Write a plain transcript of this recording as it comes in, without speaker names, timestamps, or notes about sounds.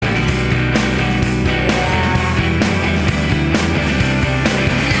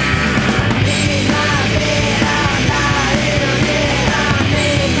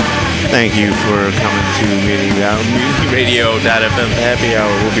Thank you for coming to MutinyRadio.fm Happy Hour.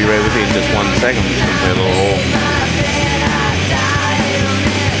 We'll be right with you in just 1 second. Just gonna play a little hole.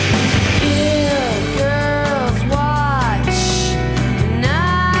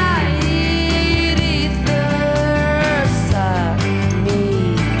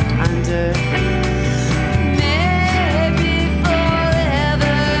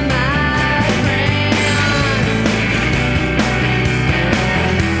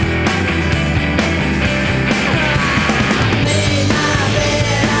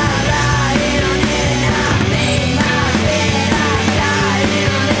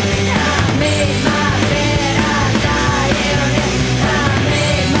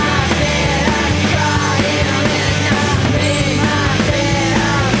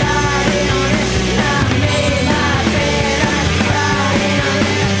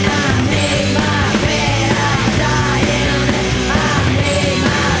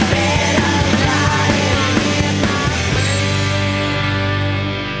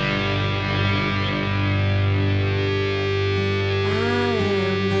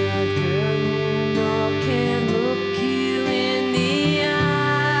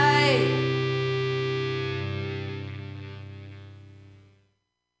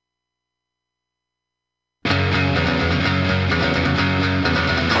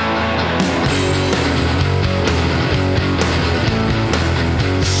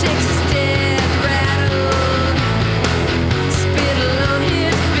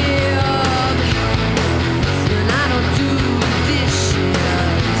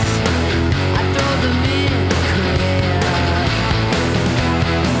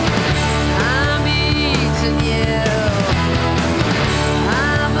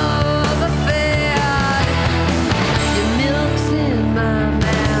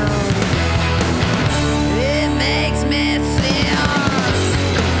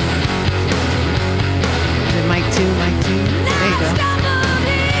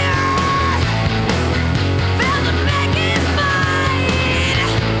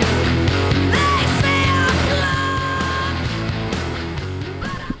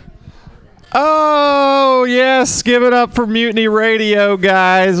 Yes, give it up for Mutiny Radio,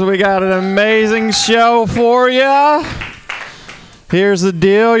 guys. We got an amazing show for you. Here's the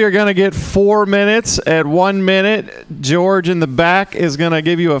deal. You're going to get 4 minutes. At 1 minute, George in the back is going to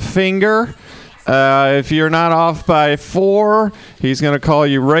give you a finger. If you're not off by 4, he's going to call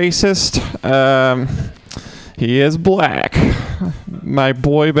you racist. He is black. My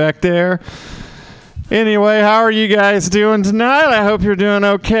boy back there. Anyway, how are you guys doing tonight? I hope you're doing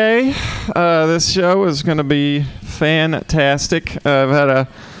okay. This show is going to be fantastic. I've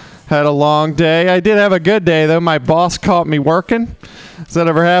had a long day. I did have a good day, though. My boss caught me working. Has that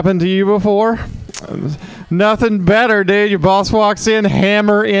ever happened to you before? Nothing better, dude. Your boss walks in,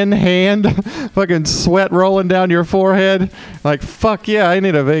 hammer in hand, fucking sweat rolling down your forehead. Like, fuck yeah, I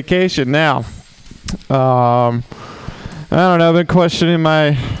need a vacation now. I don't know. I've been questioning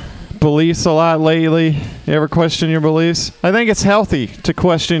my beliefs a lot lately. You ever question your beliefs? I think it's healthy to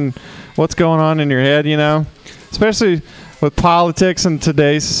question what's going on in your head, you know? Especially with politics in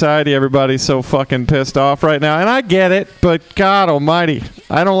today's society. Everybody's so fucking pissed off right now. And I get it, but God almighty,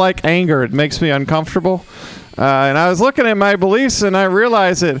 I don't like anger. It makes me uncomfortable. And I was looking at my beliefs and I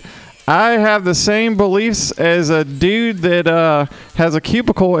realized that I have the same beliefs as a dude that has a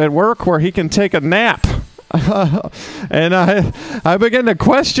cubicle at work where he can take a nap. And I begin to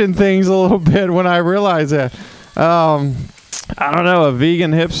question things a little bit when I realize that. I don't know, a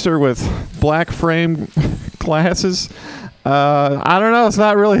vegan hipster with black frame glasses. I don't know. It's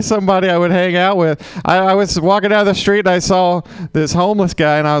not really somebody I would hang out with. I was walking down the street and I saw this homeless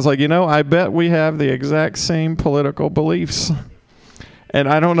guy and I was like, you know, I bet we have the exact same political beliefs. And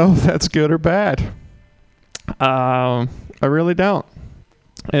I don't know if that's good or bad. I really don't.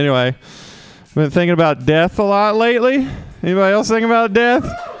 Anyway, I've been thinking about death a lot lately. Anybody else thinking about death?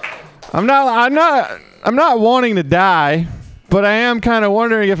 I'm not wanting to die, but I am kind of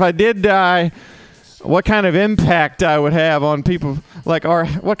wondering if I did die, what kind of impact I would have on people, like, or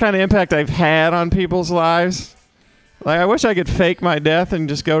what kind of impact I've had on people's lives. Like, I wish I could fake my death and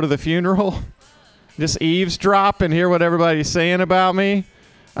just go to the funeral, just eavesdrop and hear what everybody's saying about me.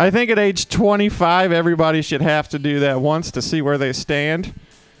 I think at age 25, everybody should have to do that once to see where they stand.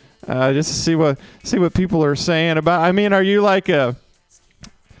 Just to see what people are saying about. I mean, are you like a,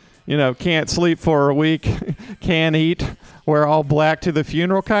 you know, can't sleep for a week, can't eat, wear all black to the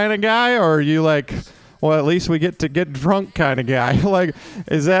funeral kind of guy, or are you like, well, at least we get to get drunk kind of guy? Like,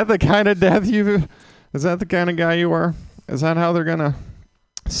 is that the kind of death is that the kind of guy you are? Is that how they're gonna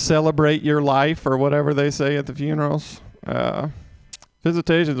celebrate your life or whatever they say at the funerals?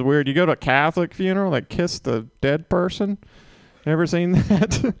 Visitation's weird. You go to a Catholic funeral, like kiss the dead person. Ever seen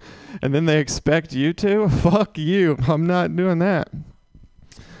that? And then they expect you to? Fuck you. I'm not doing that.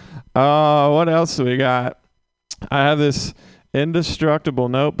 What else do we got? I have this indestructible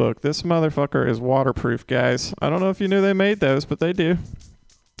notebook. This motherfucker is waterproof, guys. I don't know if you knew they made those, but they do.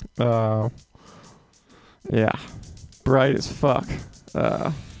 Yeah. Bright as fuck.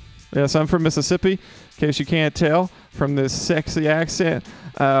 Yes, I'm from Mississippi, in case you can't tell from this sexy accent.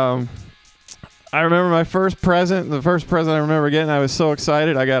 I remember my first present. The first present I remember getting, I was so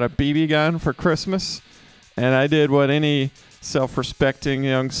excited. I got a BB gun for Christmas, and I did what any self-respecting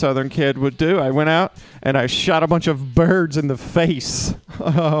young Southern kid would do. I went out and I shot a bunch of birds in the face.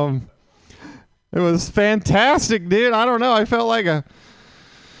 It was fantastic, dude. I don't know. I felt like it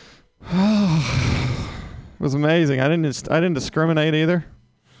was amazing. I didn't discriminate either.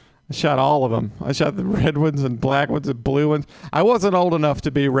 I shot all of them. I shot the red ones and black ones and blue ones. I wasn't old enough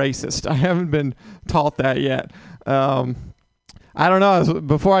to be racist. I haven't been taught that yet. I don't know.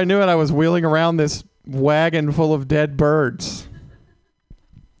 Before I knew it, I was wheeling around this wagon full of dead birds.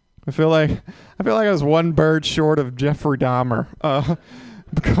 I feel like I was one bird short of Jeffrey Dahmer.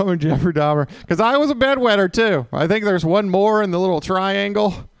 Becoming Jeffrey Dahmer. Because I was a bedwetter, too. I think there's one more in the little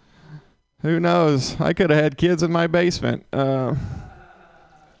triangle. Who knows? I could have had kids in my basement.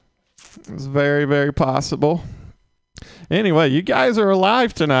 It's very, very possible. Anyway, you guys are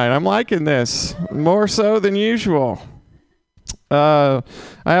alive tonight. I'm liking this. More so than usual. I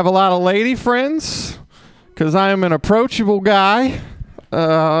have a lot of lady friends because I am an approachable guy.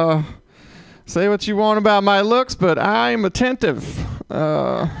 Say what you want about my looks, but I'm attentive.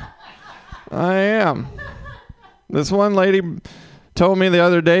 I am. This one lady told me the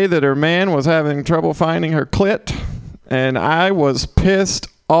other day that her man was having trouble finding her clit, and I was pissed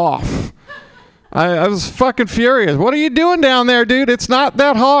off. I was fucking furious. What are you doing down there, dude? It's not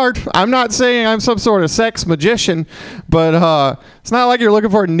that hard. I'm not saying I'm some sort of sex magician, but it's not like you're looking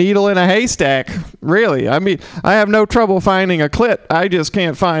for a needle in a haystack, really. I mean, I have no trouble finding a clit. I just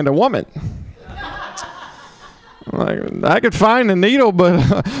can't find a woman. Like, I could find a needle,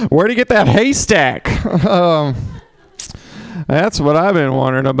 but where do you get that haystack? That's what I've been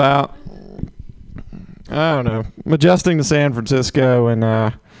wondering about. I don't know. I'm adjusting to San Francisco,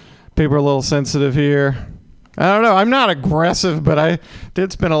 and people are a little sensitive here. I don't know. I'm not aggressive, but I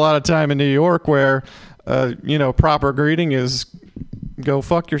did spend a lot of time in New York where, proper greeting is go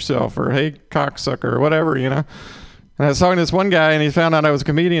fuck yourself or hey, cocksucker or whatever, And I was talking to this one guy, and he found out I was a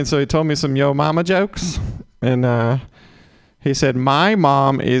comedian, so he told me some yo mama jokes. And he said, my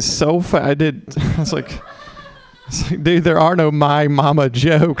mom is so I was like, dude, there are no my mama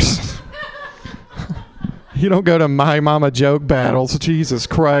jokes. You don't go to my mama joke battles. Jesus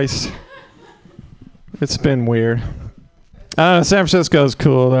Christ. It's been weird. San Francisco's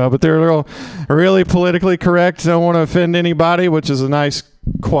cool, though, but they're really politically correct. Don't want to offend anybody, which is a nice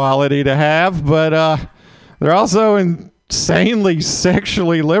quality to have, but they're also insanely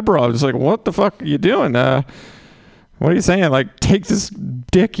sexually liberal. I'm just like, what the fuck are you doing? What are you saying? Like, take this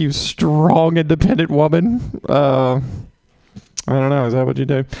dick, you strong, independent woman. I don't know. Is that what you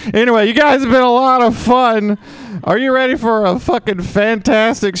do? Anyway, you guys have been a lot of fun. Are you ready for a fucking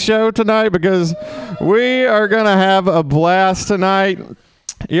fantastic show tonight? Because we are going to have a blast tonight.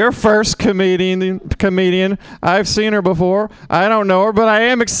 Your first comedian. I've seen her before. I don't know her, but I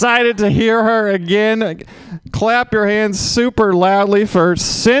am excited to hear her again. Clap your hands super loudly for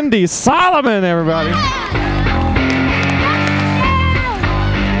Cindy Solomon, everybody.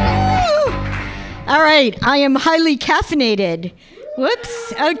 All right, I am highly caffeinated.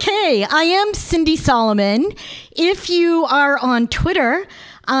 Whoops. Okay, I am Cindy Solomon. If you are on Twitter,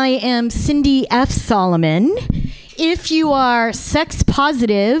 I am Cindy F. Solomon. If you are sex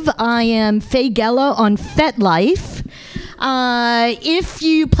positive, I am Faye Gella on FetLife. If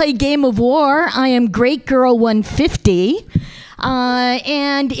you play Game of War, I am Great Girl 150.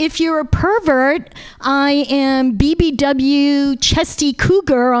 And if you're a pervert, I am BBW Chesty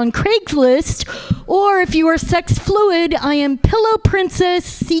Cougar on Craigslist. Or if you are sex fluid, I am Pillow Princess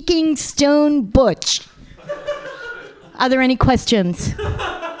Seeking Stone Butch. Are there any questions?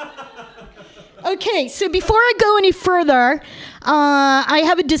 Okay, so before I go any further, I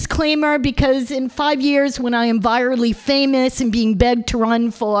have a disclaimer because in 5 years when I am virally famous and being begged to run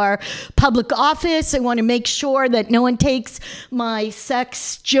for public office, I want to make sure that no one takes my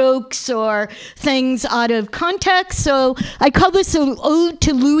sex jokes or things out of context. So I call this an ode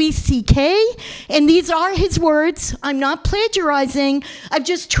to Louis C.K., and these are his words. I'm not plagiarizing. I've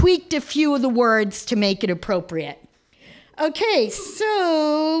just tweaked a few of the words to make it appropriate. Okay,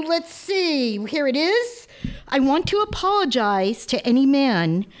 so let's see. Here it is. I want to apologize to any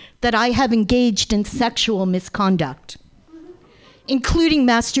man that I have engaged in sexual misconduct, including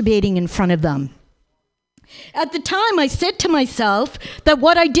masturbating in front of them. At the time, I said to myself that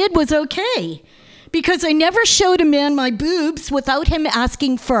what I did was okay, because I never showed a man my boobs without him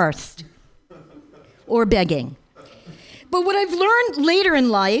asking first or begging. But what I've learned later in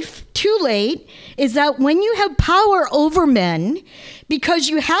life, too late, is that when you have power over men, because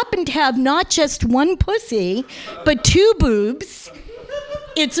you happen to have not just one pussy, but two boobs,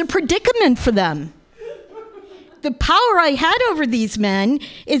 it's a predicament for them. The power I had over these men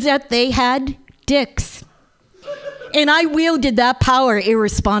is that they had dicks. And I wielded that power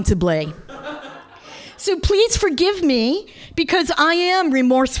irresponsibly. So please forgive me, because I am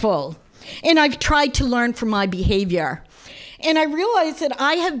remorseful, and I've tried to learn from my behavior. And I realized that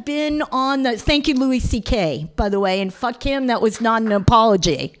I have been on the, thank you, Louis C.K., by the way, and fuck him, that was not an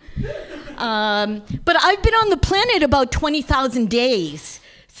apology. But I've been on the planet about 20,000 days.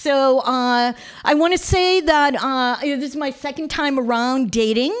 So I want to say that this is my second time around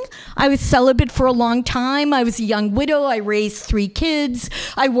dating. I was celibate for a long time. I was a young widow. I raised 3 kids.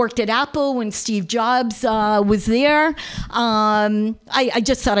 I worked at Apple when Steve Jobs was there. I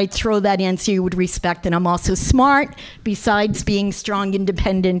just thought I'd throw that in so you would respect that I'm also smart, besides being strong,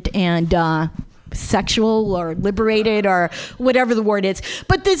 independent, and sexual or liberated or whatever the word is.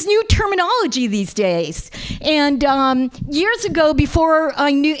 But there's new terminology these days. And years ago, before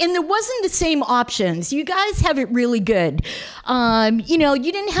I knew, and there wasn't the same options. You guys have it really good. You know,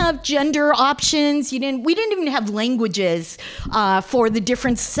 you didn't have gender options. We didn't even have languages for the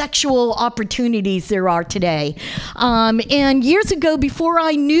different sexual opportunities there are today. And years ago, before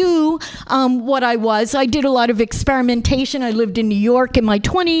I knew what I was, I did a lot of experimentation. I lived in New York in my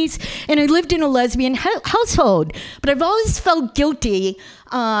 20s, and I lived in a lesbian household. But I've always felt guilty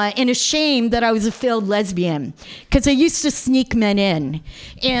and ashamed that I was a failed lesbian, because I used to sneak men in.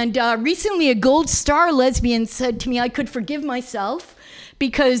 And recently a Gold Star lesbian said to me I could forgive myself,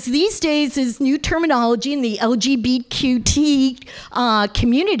 because these days is new terminology in the LGBTQ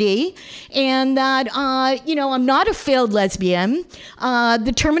community, and that, you know, I'm not a failed lesbian.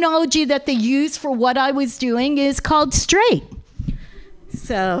 The terminology that they use for what I was doing is called straight.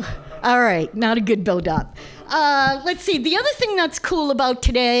 So, all right, not a good build-up. Let's see, the other thing that's cool about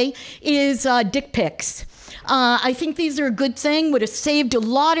today is dick pics. I think these are a good thing. Would have saved a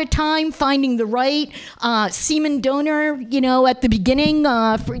lot of time finding the right semen donor, you know, at the beginning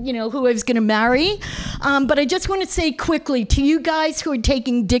for, you know, who I was going to marry. But I just want to say quickly to you guys who are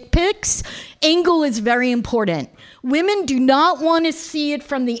taking dick pics, angle is very important. Women do not want to see it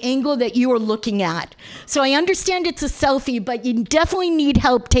from the angle that you are looking at. So I understand it's a selfie, but you definitely need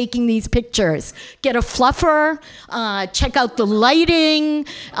help taking these pictures. Get a fluffer, check out the lighting.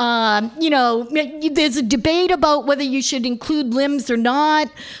 You know, there's a debate about whether you should include limbs or not,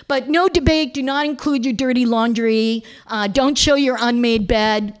 but no debate, do not include your dirty laundry. Don't show your unmade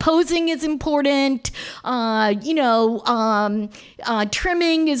bed. Posing is important. You know,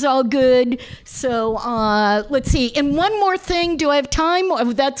 trimming is all good. So let's see. And one more thing, do I have time?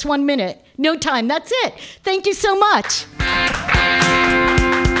 Oh, that's 1 minute. No time, that's it. Thank you so much.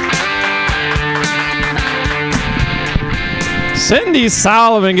 Cindy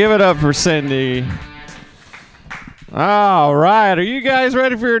Solomon, give it up for Cindy. All right, are you guys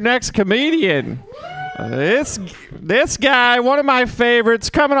ready for your next comedian? This guy, one of my favorites,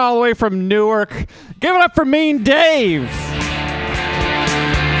 coming all the way from Newark. Give it up for Mean Dave.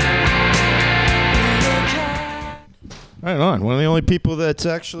 Right on. One of the only people that's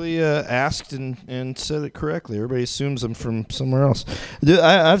actually asked and said it correctly. Everybody assumes I'm from somewhere else.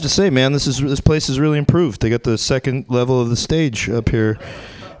 I have to say, man, this place is really improved. They got the second level of the stage up here,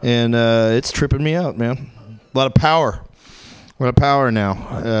 and it's tripping me out, man. A lot of power. A lot of power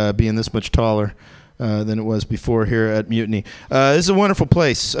now, being this much taller than it was before here at Mutiny. This is a wonderful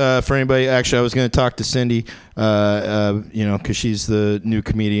place for anybody. Actually, I was going to talk to Cindy, you know, because she's the new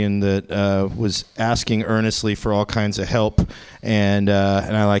comedian that was asking earnestly for all kinds of help, and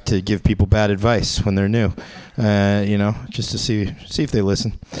I like to give people bad advice when they're new, you know, just to see if they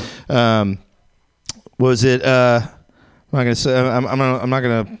listen. Was it? I'm not gonna say. I'm not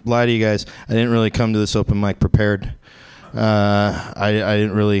gonna lie to you guys. I didn't really come to this open mic prepared. I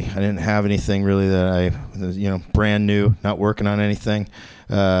didn't have anything really that I, you know, brand new, not working on anything.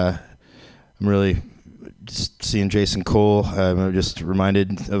 I'm really just seeing Jason Cole. I'm just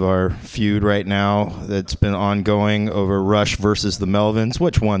reminded of our feud right now that's been ongoing over Rush versus the Melvins.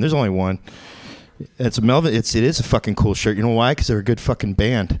 Which one? There's only one. It's a Melvin. It is a fucking cool shirt. You know why? Because they're a good fucking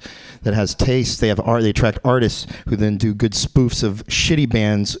band that has taste. They have art. They attract artists who then do good spoofs of shitty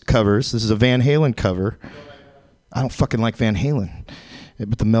bands covers. This is a Van Halen cover. I don't fucking like Van Halen.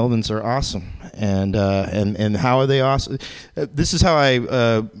 But the Melvins are awesome, and how are they awesome? This is how I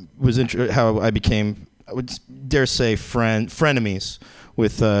how I became, I would dare say, frenemies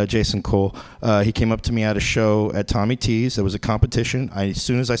with Jason Cole. He came up to me at a show at Tommy T's. There was a competition. As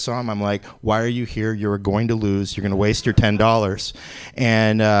soon as I saw him, I'm like, "Why are you here? You're going to lose. You're going to waste your $10."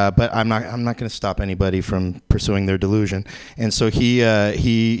 And but I'm not going to stop anybody from pursuing their delusion. And so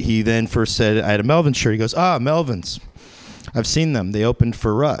he then first said, I had a Melvins shirt. He goes, Melvins. I've seen them. They opened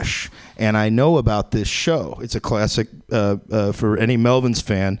for Rush, and I know about this show. It's a classic for any Melvins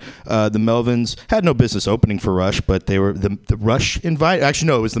fan. The Melvins had no business opening for Rush, but they were the Rush invited. Actually,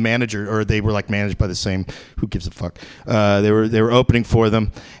 no, it was the manager, or they were like managed by the same. Who gives a fuck? They were opening for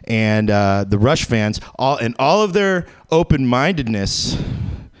them, and the Rush fans, all of their open-mindedness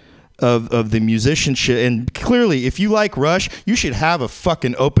of the musicianship, and clearly, if you like Rush, you should have a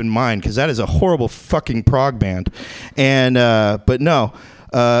fucking open mind, because that is a horrible fucking prog band. And but no,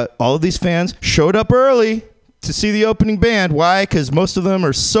 all of these fans showed up early to see the opening band. Why? Because most of them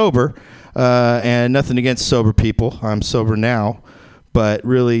are sober, and nothing against sober people. I'm sober now, but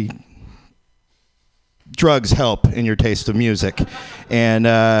really, drugs help in your taste of music. And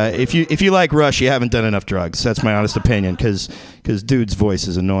if you like Rush, you haven't done enough drugs. That's my honest opinion, because dude's voice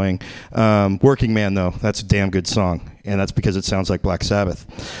is annoying. Working Man, though, that's a damn good song, and that's because it sounds like Black Sabbath.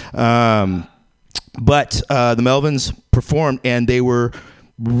 But the Melvins performed, and if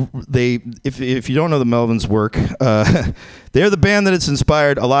you don't know the Melvins' work, they're the band that it's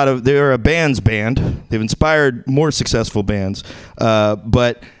inspired a lot of. They're a bands band. They've inspired more successful bands,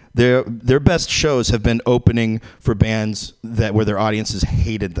 but their best shows have been opening for bands where their audiences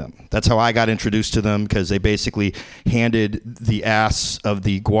hated them. That's how I got introduced to them, because they basically handed the ass of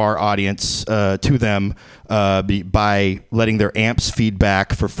the GWAR audience to them by letting their amps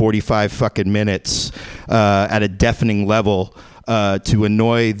feedback for 45 fucking minutes at a deafening level. To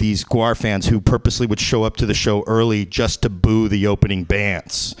annoy these GWAR fans who purposely would show up to the show early just to boo the opening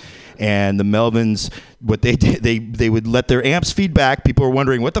bands. And the Melvins, what they did, they would let their amps feedback. People were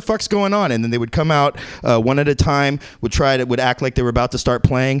wondering what the fuck's going on, and then they would come out one at a time, would act like they were about to start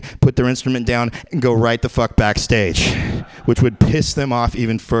playing, put their instrument down, and go right the fuck backstage, which would piss them off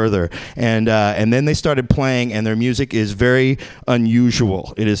even further. And then they started playing, and their music is very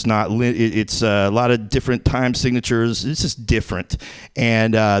unusual. It is not. It's a lot of different time signatures. It's just different.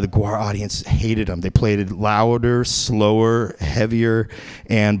 And the GWAR audience hated them. They played it louder, slower, heavier,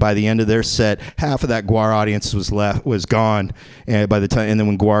 and by the end of their set, half of that GWAR audience was gone. And by the time, and then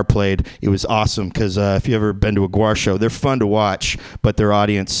when GWAR played, it was awesome, because if you ever been to a GWAR show, they're fun to watch, but their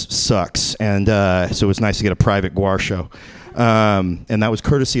audience sucks. And so it was nice to get a private GWAR show. And that was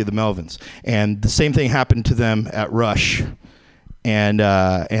courtesy of the Melvins. And the same thing happened to them at Rush. And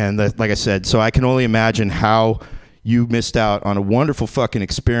like I said, so I can only imagine how you missed out on a wonderful fucking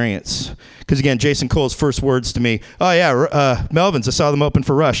experience. Because again, Jason Cole's first words to me, "Oh yeah, Melvins, I saw them open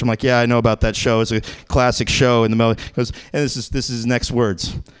for Rush." I'm like, "Yeah, I know about that show. It's a classic show." And the Melvins goes, and this is his next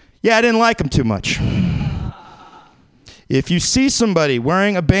words. "Yeah, I didn't like them too much." If you see somebody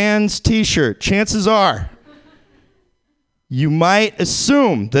wearing a band's T-shirt, chances are you might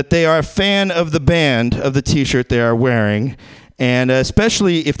assume that they are a fan of the band, of the T-shirt they are wearing, and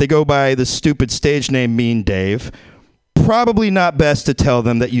especially if they go by the stupid stage name Mean Dave. Probably not best to tell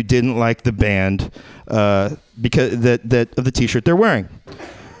them that you didn't like the band because that of the T-shirt they're wearing,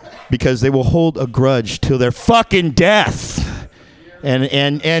 because they will hold a grudge till their fucking death.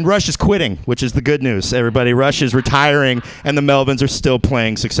 And Rush is quitting, which is the good news. Everybody, Rush is retiring, and the Melvins are still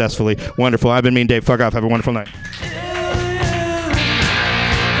playing successfully. Wonderful. I've been Mean Dave. Fuck off. Have a wonderful night.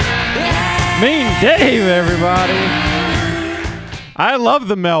 Mean Dave, everybody. I love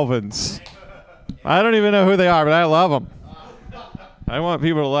the Melvins. I don't even know who they are, but I love them. I want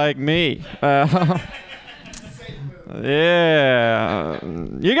people to like me. Yeah.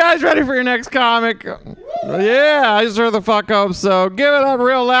 You guys ready for your next comic? Yeah, I sure the fuck hope so. Give it up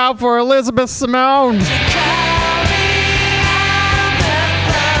real loud for Elizabeth Simone.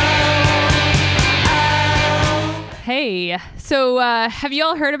 Hey, so have you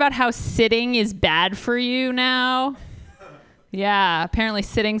all heard about how sitting is bad for you now? Yeah, apparently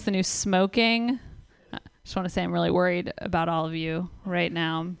sitting's the new smoking. Just want to say I'm really worried about all of you right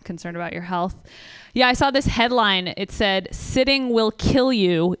now. I'm concerned about your health. Yeah, I saw this headline. It said, "Sitting will kill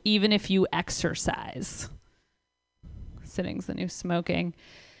you even if you exercise." Sitting's the new smoking.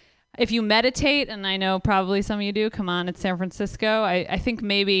 If you meditate, and I know probably some of you do, come on, it's San Francisco. I think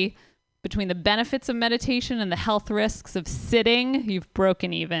maybe between the benefits of meditation and the health risks of sitting, you've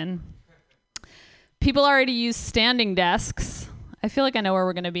broken even. People already use standing desks. I feel like I know where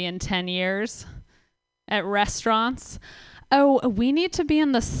we're going to be in 10 years. at restaurants. Oh, we need to be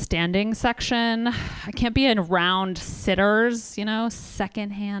in the standing section. I can't be around sitters,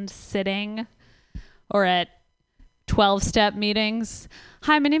 secondhand sitting, or at 12-step meetings.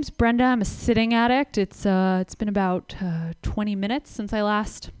 Hi, my name's Brenda. I'm a sitting addict. It's been about 20 minutes since I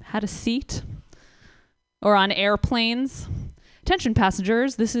last had a seat. Or on airplanes. Attention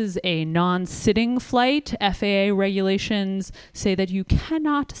passengers, this is a non-sitting flight. FAA regulations say that you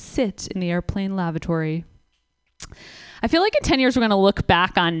cannot sit in the airplane lavatory. I feel like in 10 years we're going to look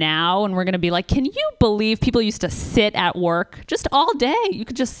back on now and we're going to be like, can you believe people used to sit at work just all day? You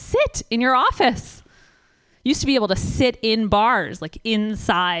could just sit in your office. You used to be able to sit in bars, like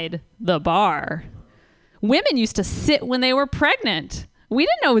inside the bar. Women used to sit when they were pregnant. We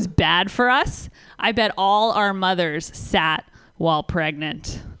didn't know it was bad for us. I bet all our mothers sat while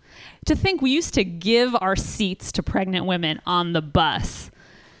pregnant. To think we used to give our seats to pregnant women on the bus.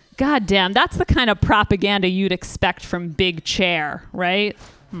 God damn, that's the kind of propaganda you'd expect from Big Chair, right?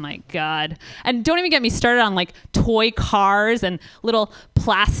 Oh my God. And don't even get me started on like toy cars and little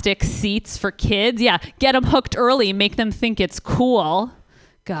plastic seats for kids. Yeah, get them hooked early, make them think it's cool.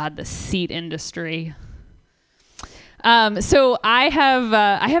 God, the seat industry. So I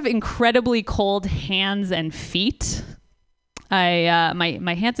have incredibly cold hands and feet.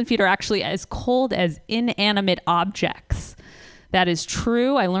 My hands and feet are actually as cold as inanimate objects. That is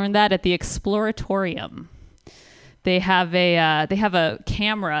true. I learned that at the Exploratorium. They have a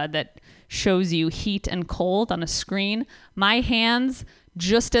camera that shows you heat and cold on a screen. My hands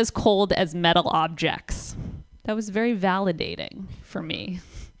just as cold as metal objects. That was very validating for me.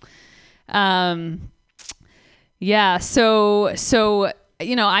 Yeah. So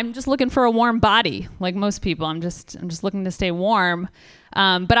I'm just looking for a warm body, like most people. I'm just looking to stay warm.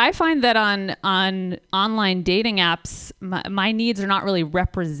 But I find that on online dating apps, my needs are not really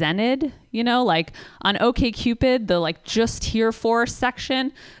represented, like on OkCupid, the like just here for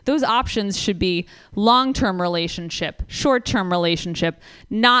section, those options should be long-term relationship, short-term relationship,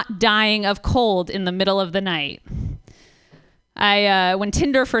 not dying of cold in the middle of the night. When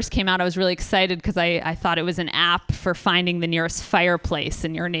Tinder first came out, I was really excited because I thought it was an app for finding the nearest fireplace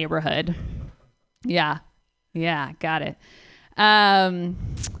in your neighborhood. Yeah, got it.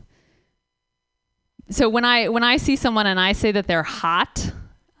 So when I see someone and I say that they're hot,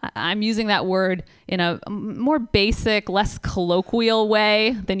 I'm using that word in a more basic, less colloquial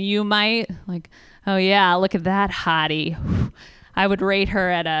way than you might. Like, oh yeah, look at that hottie. I would rate her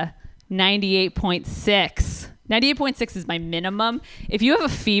at a 98.6. 98.6 is my minimum. If you have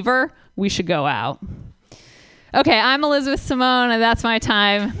a fever, we should go out. Okay, I'm Elizabeth Simone, and that's my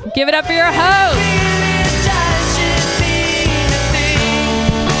time. Give it up for your host.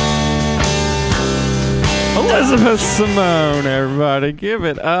 Elizabeth Simone, everybody. Give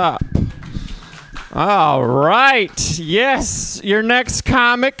it up. All right. Yes, your next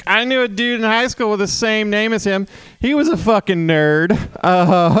comic. I knew a dude in high school with the same name as him. He was a fucking nerd.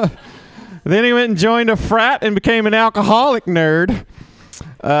 Then he went and joined a frat and became an alcoholic nerd.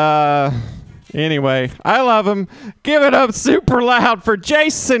 Anyway, I love him. Give it up super loud for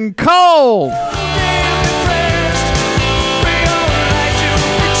Jason Cole.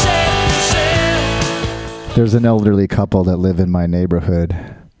 There's an elderly couple that live in my neighborhood.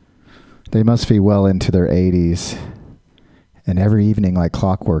 They must be well into their 80s. And every evening, like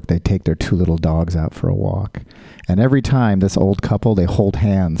clockwork, they take their two little dogs out for a walk. And every time, this old couple, they hold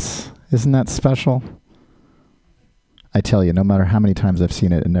hands. Isn't that special? I tell you, no matter how many times I've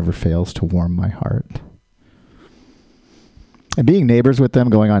seen it, it never fails to warm my heart. And being neighbors with them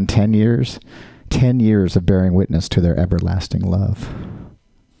going on 10 years of bearing witness to their everlasting love.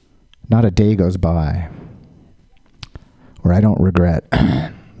 Not a day goes by where I don't regret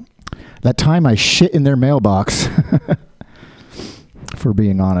that time I shit in their mailbox. For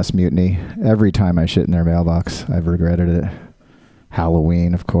being honest, Mutiny, every time I shit in their mailbox, I've regretted it.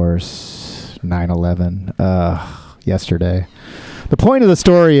 Halloween, of course, 9/11, yesterday. The point of the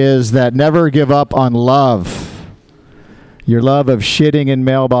story is that never give up on love. Your love of shitting in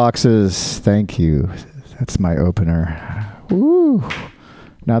mailboxes. Thank you. That's my opener. Woo.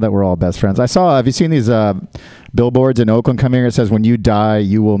 Now that we're all best friends. Have you seen these billboards in Oakland coming here? It says, when you die,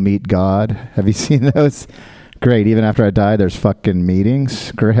 you will meet God. Have you seen those? Great. Even after I die, there's fucking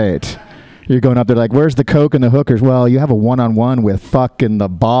meetings. Great. You're going up there like, where's the coke and the hookers? Well, you have a one-on-one with fucking the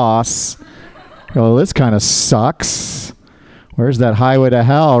boss. Well, this kind of sucks. Where's that highway to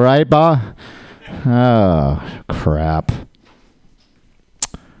hell, right, ba? Oh, crap.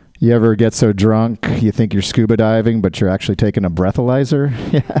 You ever get so drunk you think you're scuba diving, but you're actually taking a breathalyzer?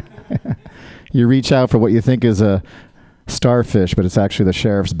 Yeah. You reach out for what you think is a starfish, but it's actually the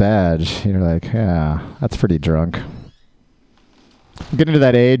sheriff's badge. You're like, yeah, that's pretty drunk. I'm getting to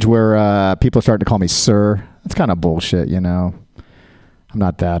that age where people are starting to call me sir. That's kind of bullshit, you know. I'm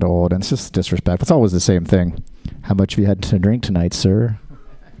not that old, and it's just disrespectful. It's always the same thing. How much have you had to drink tonight, sir?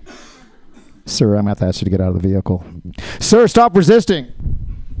 Sir, I'm going to have to ask you to get out of the vehicle. Sir, stop resisting.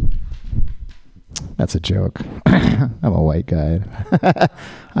 That's a joke. I'm a white guy.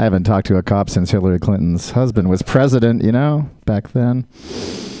 I haven't talked to a cop since Hillary Clinton's husband was president, you know, back then.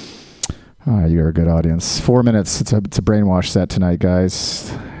 Oh, you're a good audience. 4 minutes. It's a brainwash set tonight,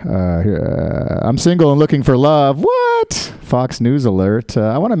 guys. I'm single and looking for love. What? Fox News alert.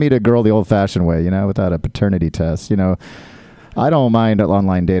 I want to meet a girl the old-fashioned way, you know, without a paternity test. You know, I don't mind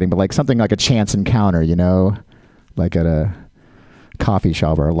online dating, but like something like a chance encounter, you know, like at a coffee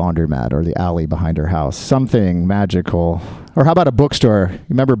shop or a laundromat or the alley behind her house. Something magical. Or how about a bookstore? You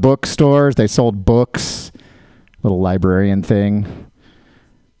remember bookstores? They sold books. Little librarian thing.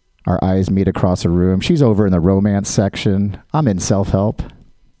 Our eyes meet across a room. She's over in the romance section. I'm in self-help.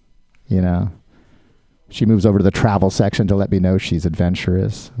 You know. She moves over to the travel section to let me know she's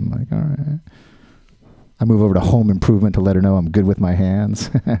adventurous. I'm like, all right. I move over to home improvement to let her know I'm good with my hands.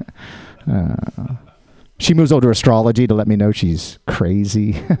 She moves over to astrology to let me know she's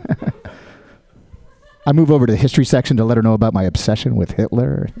crazy. I move over to the history section to let her know about my obsession with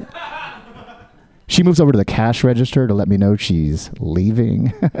Hitler. She moves over to the cash register to let me know she's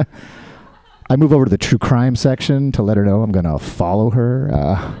leaving. I move over to the true crime section to let her know I'm going to follow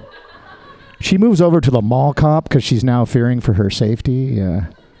her. She moves over to the mall cop because she's now fearing for her safety.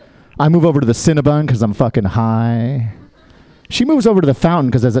 I move over to the Cinnabon because I'm fucking high. She moves over to the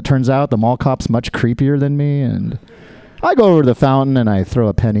fountain because, as it turns out, the mall cop's much creepier than me. And I go over to the fountain and I throw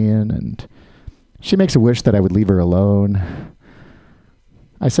a penny in, and she makes a wish that I would leave her alone.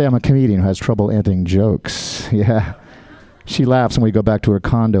 I say I'm a comedian who has trouble answering jokes. Yeah. She laughs when we go back to her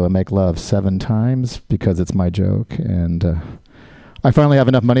condo and make love 7 times because it's my joke. And I finally have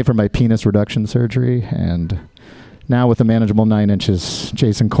enough money for my penis reduction surgery. And now with a manageable 9 inches,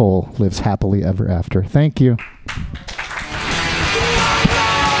 Jason Cole lives happily ever after. Thank you.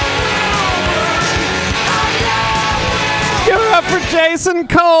 Give it up for Jason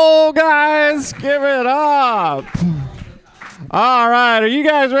Cole, guys. Give it up. All right, are you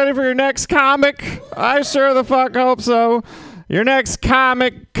guys ready for your next comic? I sure the fuck hope so. Your next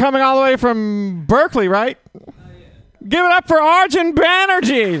comic coming all the way from Berkeley, right? Give it up for Arjun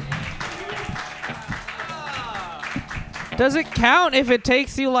Banerjee. Does it count if it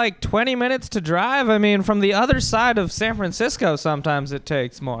takes you like 20 minutes to drive? I mean, from the other side of San Francisco, sometimes it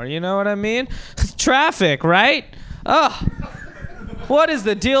takes more. You know what I mean? Traffic, right? Ugh. What is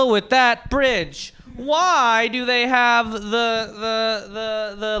the deal with that bridge? Why do they have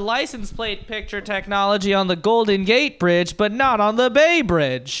the license plate picture technology on the Golden Gate Bridge, but not on the Bay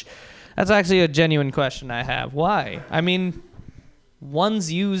Bridge? That's actually a genuine question I have. Why? I mean,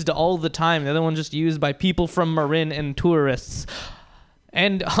 one's used all the time. The other one's just used by people from Marin and tourists.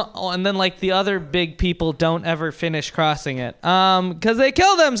 And then, like, the other big people don't ever finish crossing it. Because they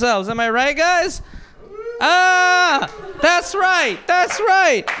kill themselves. Am I right, guys? That's right.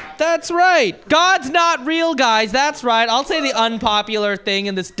 God's not real, guys. That's right. I'll say the unpopular thing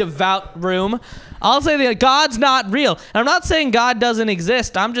in this devout room. I'll say that God's not real. And I'm not saying God doesn't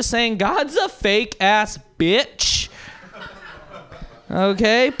exist. I'm just saying God's a fake-ass bitch.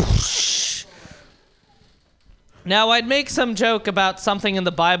 Okay? Now, I'd make some joke about something in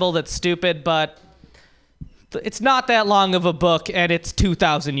the Bible that's stupid, but it's not that long of a book, and it's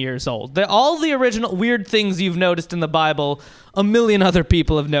 2,000 years old. All the original weird things you've noticed in the Bible, a million other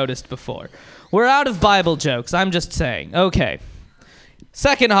people have noticed before. We're out of Bible jokes, I'm just saying. Okay.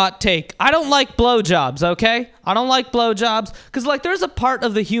 Second hot take. I don't like blowjobs, okay? I don't like blowjobs, because, like, there's a part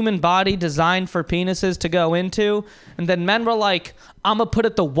of the human body designed for penises to go into, and then men were like, I'm going to put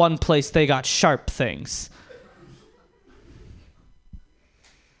it the one place they got sharp things.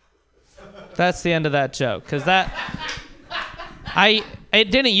 That's the end of that joke, because it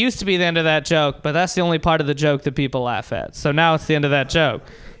didn't used to be the end of that joke, but that's the only part of the joke that people laugh at. So now it's the end of that joke.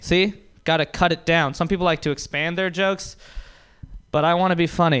 See? Got to cut it down. Some people like to expand their jokes, but I want to be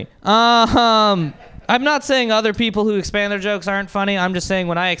funny. I'm not saying other people who expand their jokes aren't funny. I'm just saying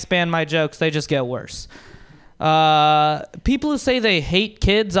when I expand my jokes, they just get worse. People who say they hate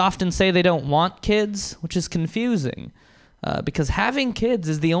kids often say they don't want kids, which is confusing. Because having kids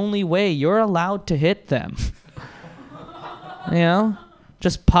is the only way you're allowed to hit them. You know?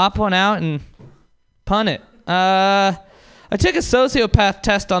 Just pop one out and punt it. I I took a sociopath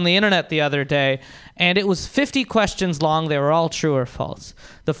test on the internet the other day, and it was 50 questions long. They were all true or false.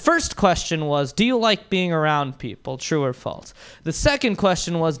 The first question was, do you like being around people? True or false? The second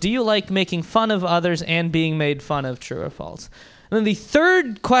question was, do you like making fun of others and being made fun of? True or false? And then the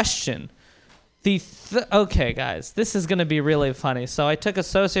third question, okay, guys, this is going to be really funny. So I took a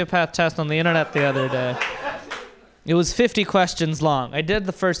sociopath test on the internet the other day. It was 50 questions long. I did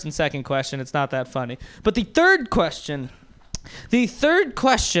the first and second question. It's not that funny. But the third question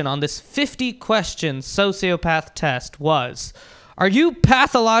on this 50-question sociopath test was, are you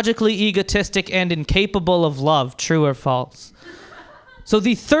pathologically egotistic and incapable of love? True or false? So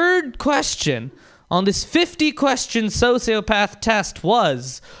the third question on this 50-question sociopath test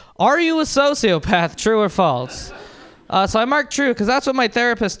was, are you a sociopath? True or false? So I marked true because that's what my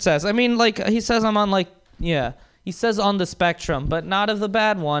therapist says. I mean, like, he says I'm on, like, yeah. He says on the spectrum, but not of the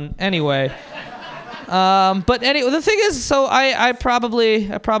bad one. Anyway. But anyway, the thing is, so I probably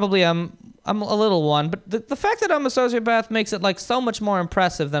am. I'm a little one, but the fact that I'm a sociopath makes it like so much more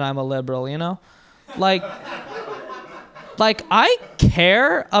impressive than I'm a liberal, you know? Like I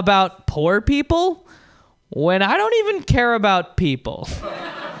care about poor people when I don't even care about people.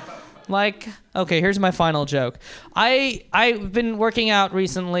 Like, okay, here's my final joke. I've been working out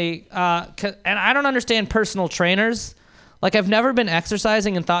recently, and I don't understand personal trainers. Like, I've never been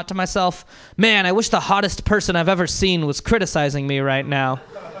exercising and thought to myself, man, I wish the hottest person I've ever seen was criticizing me right now.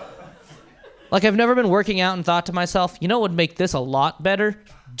 Like, I've never been working out and thought to myself, you know what would make this a lot better?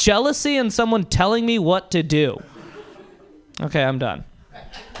 Jealousy and someone telling me what to do. Okay, I'm done.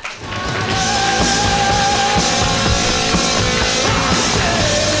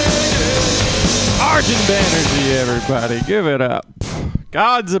 Argent Banerjee, everybody. Give it up.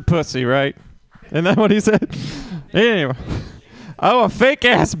 God's a pussy, right? Isn't that what he said? Anyway. Oh, a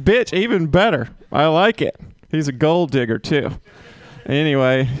fake-ass bitch. Even better. I like it. He's a gold digger, too.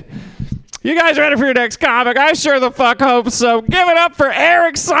 Anyway. You guys ready for your next comic? I sure the fuck hope so. Give it up for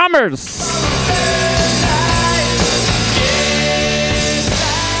Eric Summers.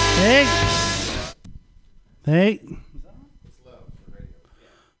 Hey.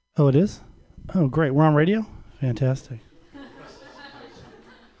 Oh, it is? Oh, great. We're on radio? Fantastic.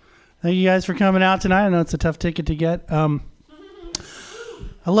 Thank you guys for coming out tonight. I know it's a tough ticket to get. I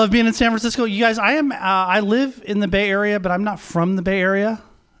love being in San Francisco. You guys, I live in the Bay Area, but I'm not from the Bay Area.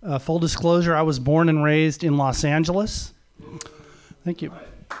 Full disclosure, I was born and raised in Los Angeles. Thank you.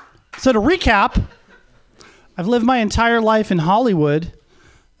 So to recap, I've lived my entire life in Hollywood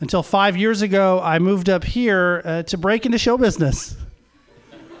until 5 years ago. I moved up here to break into show business.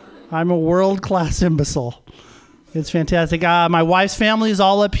 I'm a world-class imbecile. It's fantastic. My wife's family is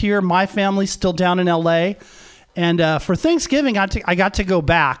all up here. My family's still down in L.A. And for Thanksgiving, I got to go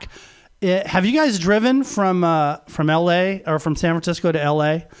back. Have you guys driven from L.A. or from San Francisco to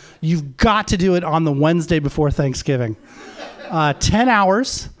L.A.? You've got to do it on the Wednesday before Thanksgiving. 10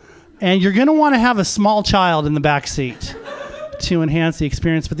 hours, and you're going to want to have a small child in the back seat to enhance the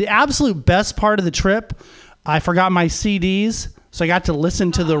experience. But the absolute best part of the trip, I forgot my CDs. So I got to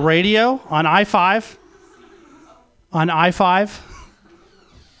listen to the radio on I-5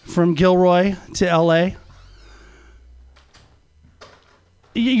 from Gilroy to L.A.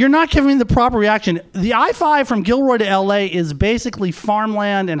 You're not giving me the proper reaction. The I-5 from Gilroy to L.A. is basically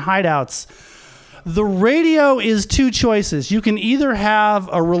farmland and hideouts. The radio is two choices. You can either have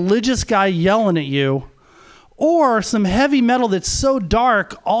a religious guy yelling at you or some heavy metal that's so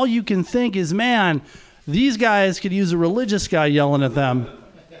dark, all you can think is, man, these guys could use a religious guy yelling at them.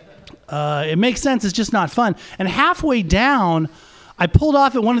 It makes sense. It's just not fun. And halfway down, I pulled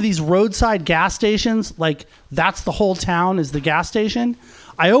off at one of these roadside gas stations. Like, that's the whole town is the gas station.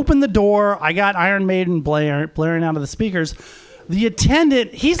 I opened the door. I got Iron Maiden blaring out of the speakers. The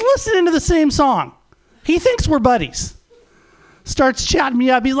attendant, he's listening to the same song. He thinks we're buddies. Starts chatting me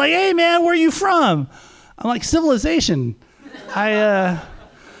up. He's like, hey, man, where are you from? I'm like, Civilization.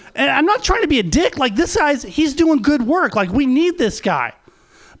 And I'm not trying to be a dick. Like, this guy's, he's doing good work. Like, we need this guy.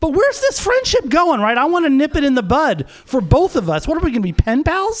 But where's this friendship going, right? I want to nip it in the bud for both of us. What are we going to be, pen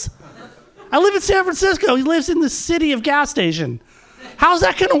pals? I live in San Francisco. He lives in the city of gas station. How's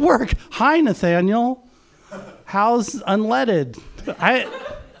that going to work? Hi, Nathaniel. How's unleaded?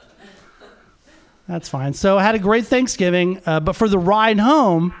 That's fine. So I had a great Thanksgiving. But for the ride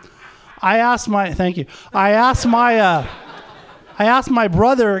home, I asked my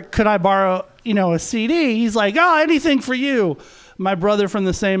brother, could I borrow, a CD? He's like, oh, anything for you. My brother from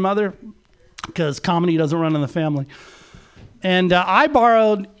the same mother, because comedy doesn't run in the family. And I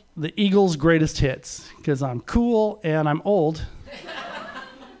borrowed the Eagles' greatest hits, because I'm cool and I'm old.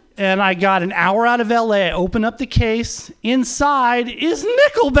 And I got an hour out of LA. I open up the case. Inside is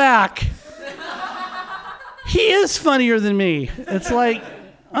Nickelback. He is funnier than me. It's like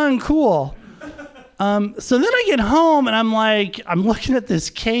uncool. So then I get home and I'm looking at this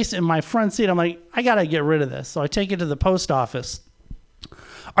case in my front seat. I'm like, I got to get rid of this. So I take it to the post office.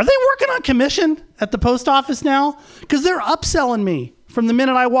 Are they working on commission at the post office now? Because they're upselling me from the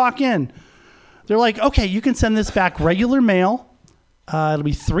minute I walk in. They're like, okay, you can send this back regular mail. It'll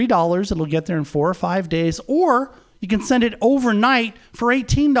be $3. It'll get there in 4 or 5 days. Or you can send it overnight for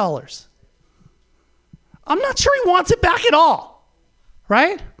 $18. I'm not sure he wants it back at all,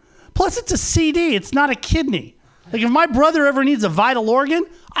 right? Plus, it's a CD. It's not a kidney. Like, if my brother ever needs a vital organ,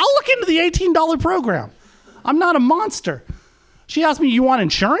 I'll look into the $18 program. I'm not a monster. She asked me, you want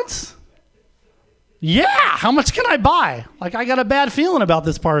insurance? Yeah. How much can I buy? Like, I got a bad feeling about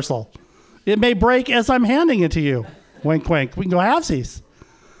this parcel. It may break as I'm handing it to you. Wink, wink. We can go halvesies.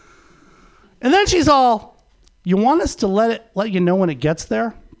 And then she's all, you want us to let you know when it gets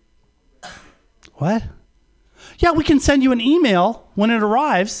there? What? Yeah, we can send you an email when it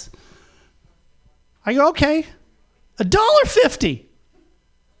arrives. I go, okay. $1.50.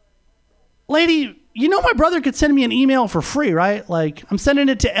 Lady, you know my brother could send me an email for free, right? Like, I'm sending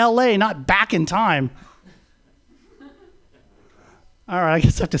it to LA, not back in time. All right, I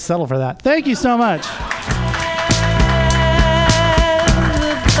guess I have to settle for that. Thank you so much.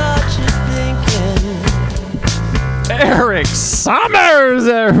 Eric Summers,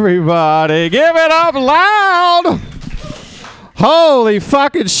 everybody. Give it up loud. Holy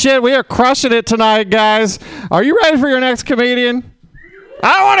fucking shit. We are crushing it tonight, guys. Are you ready for your next comedian?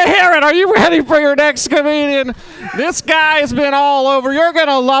 I want to hear it. Are you ready for your next comedian? This guy has been all over. You're going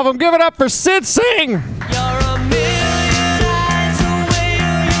to love him. Give it up for Sid Singh.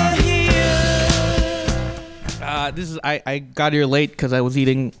 I got here late because I was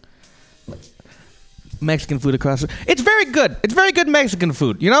eating Mexican food across. It's very good. It's very good Mexican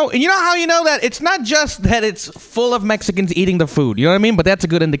food. You know, and you know how you know that it's not just that it's full of Mexicans eating the food. You know what I mean? But that's a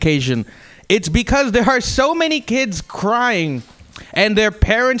good indication. It's because there are so many kids crying, and their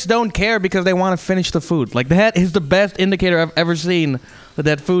parents don't care because they want to finish the food. Like, that is the best indicator I've ever seen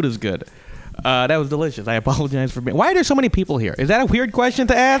that food is good. That was delicious. I apologize for being... Why are there so many people here? Is that a weird question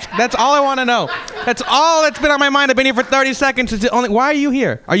to ask? That's all I want to know. That's all that's been on my mind. I've been here for 30 seconds. It's the only... Why are you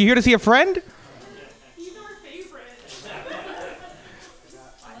here? Are you here to see a friend? He's our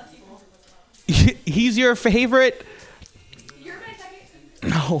favorite. He's your favorite? You're my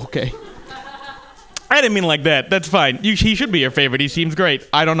second. Oh, okay. I didn't mean like that. That's fine. He should be your favorite. He seems great.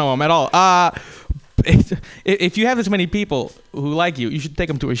 I don't know him at all. If you have this many people who like you, you should take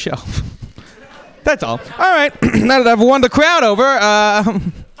them to a show. That's all. All right. Now that I've won the crowd over,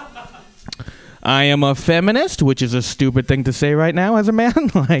 I am a feminist, which is a stupid thing to say right now as a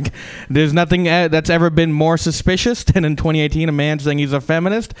man. Like, there's nothing that's ever been more suspicious than in 2018 a man saying he's a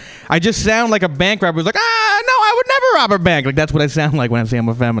feminist. I just sound like a bank robber who's like, no, I would never rob a bank. Like, that's what I sound like when I say I'm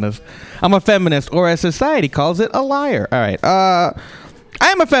a feminist. I'm a feminist, or as society calls it, a liar. All right. I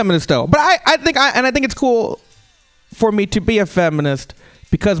am a feminist, though. But I think it's cool for me to be a feminist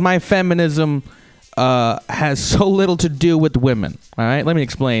because my feminism has so little to do with women. All right, let me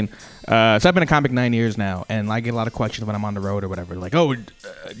explain. So I've been a comic 9 years now, and I get a lot of questions when I'm on the road or whatever. Like, oh,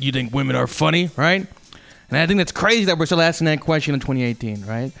 you think women are funny, right? And I think that's crazy that we're still asking that question in 2018,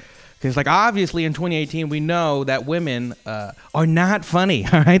 right? Because, like, obviously in 2018 we know that women are not funny,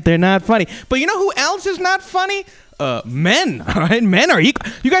 all right? They're not funny. But you know who else is not funny? Men, all right? Men are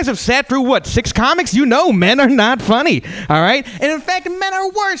equal. You guys have sat through, what, 6 comics? You know men are not funny, all right? And in fact, men are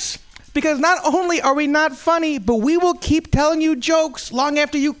worse. Because not only are we not funny, but we will keep telling you jokes long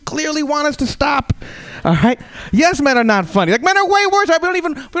after you clearly want us to stop. All right? Yes, men are not funny. Like, men are way worse. Right? We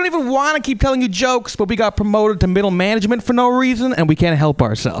don't even want to keep telling you jokes, but we got promoted to middle management for no reason, and we can't help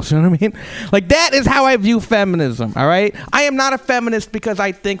ourselves. You know what I mean? Like, that is how I view feminism. All right? I am not a feminist because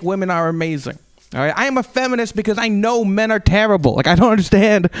I think women are amazing. All right, I am a feminist because I know men are terrible. Like, I don't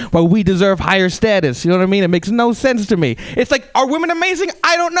understand why we deserve higher status. You know what I mean? It makes no sense to me. It's like, are women amazing?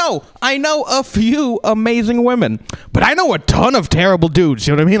 I don't know. I know a few amazing women, but I know a ton of terrible dudes.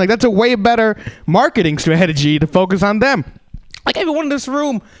 You know what I mean? Like, that's a way better marketing strategy to focus on them. Like, everyone in this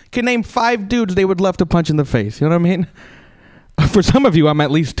room can name 5 dudes they would love to punch in the face. You know what I mean? For some of you, I'm at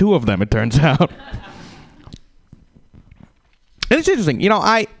least 2 of them, it turns out. And it's interesting. You know,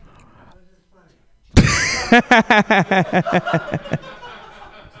 I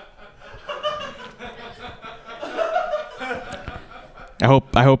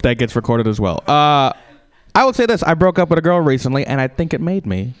hope that gets recorded as well. I will say this: I broke up with a girl recently, and I think it made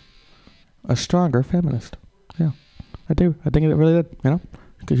me a stronger feminist. Yeah, I do. I think it really did. You know,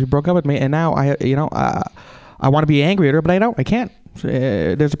 because she broke up with me, and now I want to be angry at her, but I don't. I can't.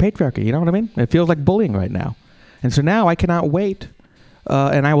 There's a patriarchy. You know what I mean? It feels like bullying right now, and so now I cannot wait.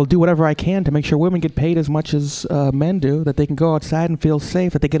 And I will do whatever I can to make sure women get paid as much as men do, that they can go outside and feel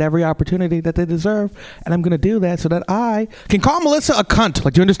safe, that they get every opportunity that they deserve. And I'm going to do that so that I can call Melissa a cunt.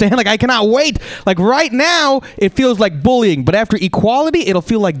 Like, do you understand? Like, I cannot wait. Like, right now, it feels like bullying. But after equality, it'll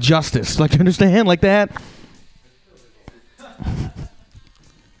feel like justice. Like, do you understand? Like that.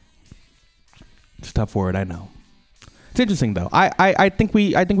 It's a tough word, I know. It's interesting, though. I think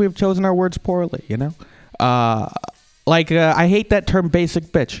we've chosen our words poorly, you know? I hate that term basic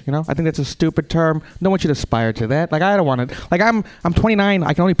bitch, you know? I think that's a stupid term. Don't want you to aspire to that. Like, I don't want it. Like, I'm 29.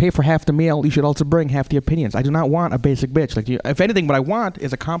 I can only pay for half the meal. You should also bring half the opinions. I do not want a basic bitch. Like, if anything, what I want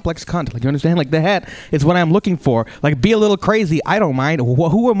is a complex cunt. Like, you understand? Like, that is what I'm looking for. Like, be a little crazy. I don't mind.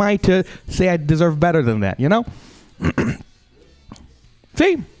 Who am I to say I deserve better than that, you know?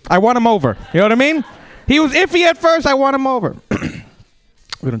 See? I want him over. You know what I mean? He was iffy at first. I want him over.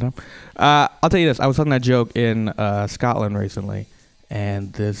 We don't know. I'll tell you this. I was telling that joke in Scotland recently,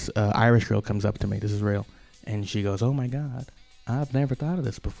 and this Irish girl comes up to me. This is real. And she goes, "Oh, my God, I've never thought of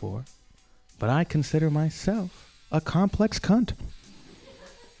this before, but I consider myself a complex cunt.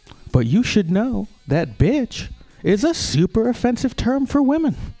 But you should know that bitch is a super offensive term for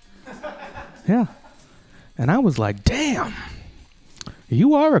women." Yeah. And I was like, damn,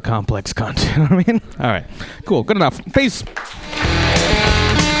 you are a complex cunt. You know what I mean? All right. Cool. Good enough. Peace.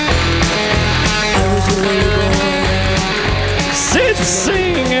 Sid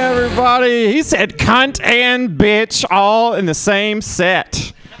Singh, everybody. He said cunt and bitch all in the same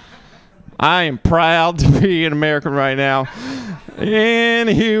set. I am proud to be an American right now.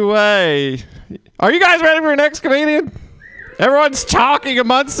 Anyway, are you guys ready for your next comedian? Everyone's talking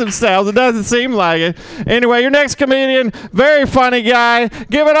amongst themselves. It doesn't seem like it. Anyway, your next comedian, very funny guy.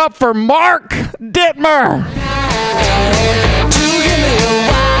 Give it up for Mark Dittmer.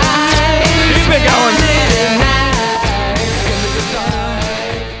 Keep it going.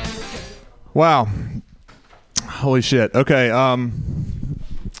 Wow. Holy shit. Okay.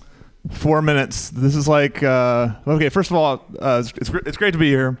 4 minutes. This is like, okay, first of all, it's great to be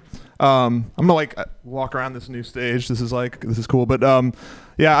here. I'm gonna walk around this new stage. This is cool. But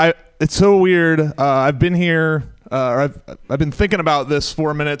yeah, it's so weird. I've been here, or I've been thinking about this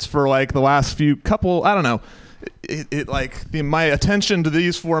 4 minutes for like the last couple, I don't know. My attention to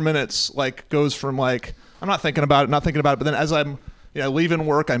these 4 minutes like goes from like, I'm not thinking about it, but then as I'm leaving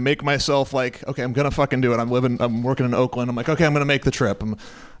work, I make myself like, okay, I'm gonna fucking do it. I'm working in Oakland. I'm like, okay, I'm gonna make the trip.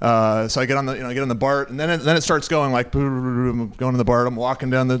 So I get on the BART, and then it starts going like, I'm going to the BART. I'm walking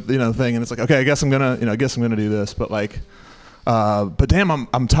down the thing, and it's like, okay, I guess I'm gonna do this. But like, but damn,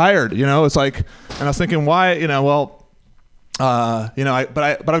 I'm tired. It's like, and I was thinking, why? But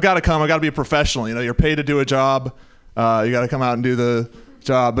I've got to come. I got to be a professional. You're paid to do a job. You got to come out and do the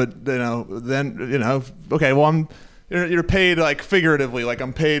job. But okay, well You're paid like figuratively, like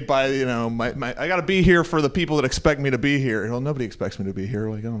I'm paid by I got to be here for the people that expect me to be here. Well, nobody expects me to be here.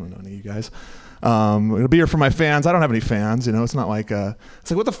 Like I don't know any of you guys. I'm gonna be here for my fans. I don't have any fans. It's not like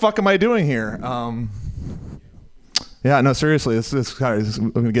it's like what the fuck am I doing here? Yeah, no, seriously,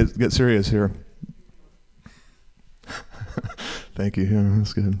 I'm gonna get serious here. Thank you. Yeah,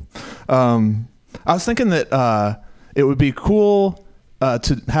 that's good. I was thinking that it would be cool.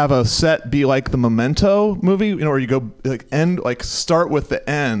 To have a set be like the Memento movie, where you go start with the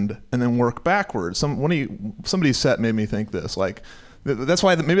end and then work backwards. Somebody's set made me think this. Like that's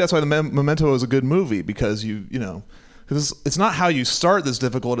why the Memento is a good movie because because it's not how you start that's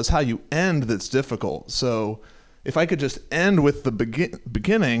difficult, it's how you end that's difficult. So if I could just end with the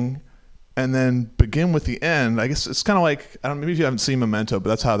beginning and then begin with the end, I guess it's kind of like maybe if you haven't seen Memento, but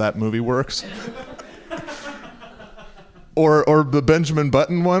that's how that movie works. Or the Benjamin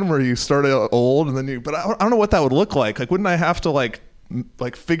Button one where you start out old and then but I don't know what that would look like. Like, wouldn't I have to like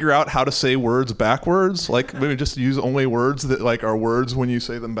figure out how to say words backwards? Like maybe just use only words that like are words when you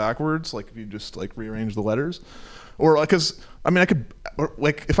say them backwards. Like if you just like rearrange the letters, or like, cause I mean I could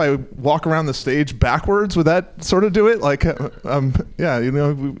like if I walk around the stage backwards, would that sort of do it? Like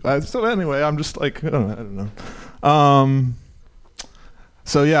yeah, so anyway, I'm just like I don't know.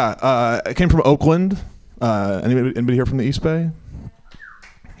 So yeah, I came from Oakland. Anybody here from the East Bay?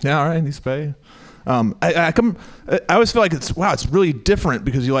 Yeah, all right, East Bay. I always feel like it's really different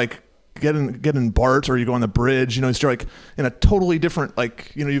because you like get in BART or you go on the bridge. You start like in a totally different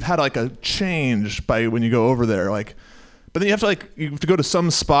you've had like a change by when you go over there. Like, but then you have to go to some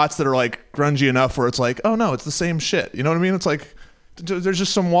spots that are like grungy enough where it's like, oh no, it's the same shit. You know what I mean? It's like there's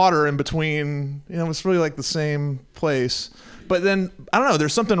just some water in between. You know, it's really like the same place. But then I don't know.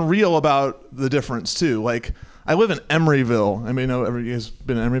 There's something real about the difference too. Like I live in Emeryville. I mean, you guys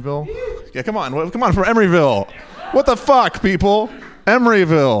been in Emeryville? Yeah, come on from Emeryville. What the fuck, people?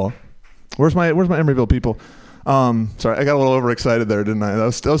 Emeryville. Where's my Emeryville people? Sorry, I got a little overexcited there, didn't I?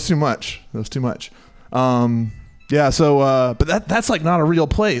 That was too much. Yeah. So, but that's like not a real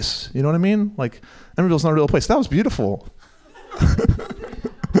place. You know what I mean? Like Emeryville's not a real place. That was beautiful.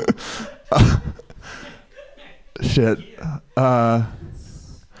 Shit. No,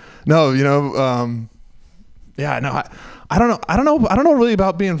 you know. Yeah. No. I don't know really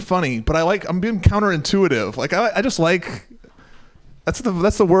about being funny, but I'm being counterintuitive. Like I just like. That's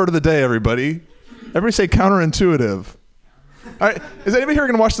the word of the day, everybody. Everybody say counterintuitive. All right. Is anybody here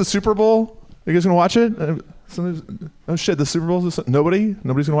gonna watch the Super Bowl? Are you guys gonna watch it? Oh shit, the Super Bowl? Nobody's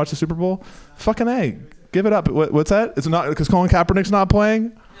gonna watch the Super Bowl? Fucking A. Give it up. What's that? It's not because Colin Kaepernick's not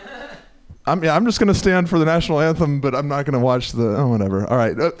playing? I'm just gonna stand for the national anthem, but I'm not gonna watch the whatever. All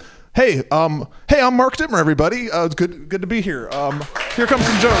right. Hey, I'm Mark Dittmer, everybody. It's good to be here. Here comes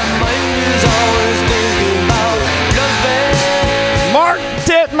some jokes. Mark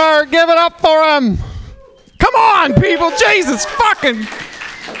Dittmer, give it up for him. Come on, people. Jesus fucking.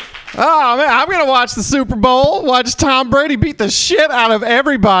 Oh, man, I'm going to watch the Super Bowl, watch Tom Brady beat the shit out of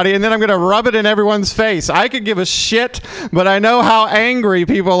everybody, and then I'm going to rub it in everyone's face. I could give a shit, but I know how angry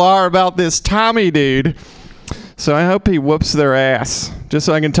people are about this Tommy dude. So I hope he whoops their ass, just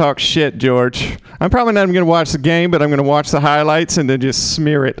so I can talk shit, George. I'm probably not even going to watch the game, but I'm going to watch the highlights and then just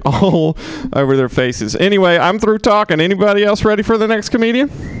smear it all over their faces. Anyway, I'm through talking. Anybody else ready for the next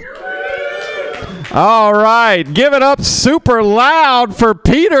comedian? All right, give it up super loud for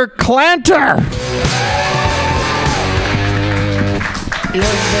Peter Clanter.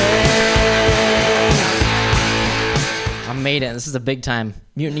 I made it. This is a big time.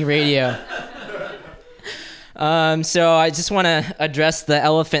 Mutiny Radio. So I just want to address the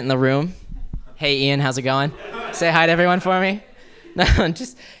elephant in the room. Hey, Ian, how's it going? Say hi to everyone for me. No,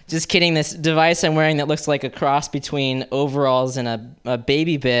 just kidding. This device I'm wearing that looks like a cross between overalls and a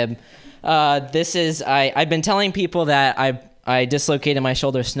baby bib. This is I've been telling people that I dislocated my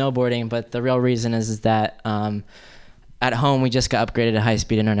shoulder snowboarding, but the real reason is that at home we just got upgraded to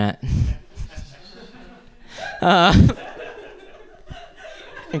high-speed internet.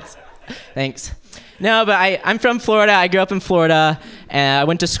 Thanks. No, but I'm from Florida. I grew up in Florida, and I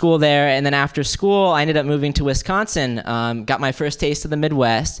went to school there, and then after school, I ended up moving to Wisconsin, got my first taste of the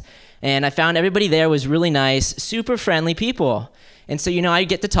Midwest, and I found everybody there was really nice, super friendly people. And so, I'd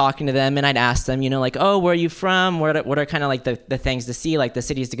get to talking to them, and I'd ask them, like, oh, where are you from? What are kind of like the things to see, like the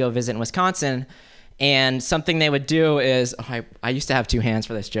cities to go visit in Wisconsin? And something they would do is, I used to have two hands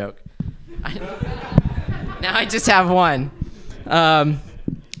for this joke. Now I just have one.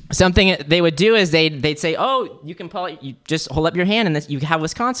 Something they would do is they'd say, oh, you just hold up your hand and you have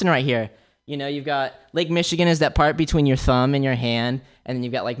Wisconsin right here. You've got Lake Michigan is that part between your thumb and your hand, and then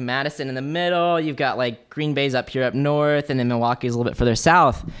you've got like Madison in the middle, you've got like Green Bay's up here up north, and then Milwaukee's a little bit further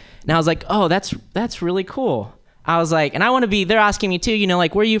south. And I was like, oh, that's really cool. I was like, and I want to be, they're asking me too,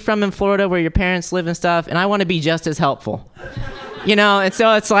 like, where are you from in Florida, where your parents live and stuff, and I want to be just as helpful. And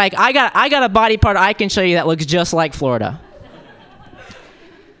so it's like, I got a body part I can show you that looks just like Florida.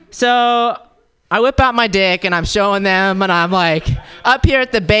 So I whip out my dick and I'm showing them, and I'm like, up here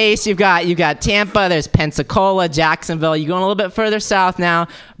at the base, you've got Tampa, there's Pensacola, Jacksonville. You go a little bit further south now,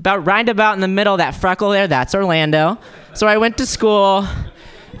 right about in the middle, that freckle there, that's Orlando. So I went to school,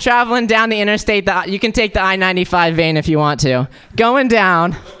 traveling down the interstate. You can take the I-95 vein if you want to. Going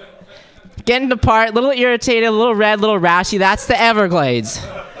down, getting to part, a little irritated, a little red, a little rashy. That's the Everglades.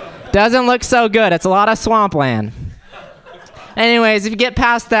 Doesn't look so good. It's a lot of swampland. Anyways, if you get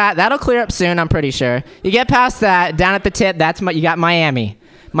past that, that'll clear up soon, I'm pretty sure. You get past that, down at the tip, you got Miami.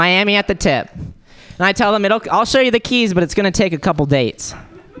 Miami at the tip. And I tell them, I'll show you the keys, but it's going to take a couple dates.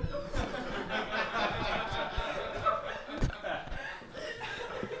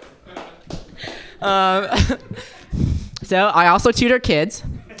 So I also tutor kids.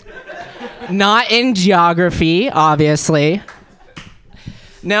 Not in geography, obviously.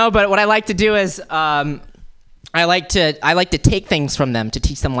 No, but what I like to do is... I like to take things from them to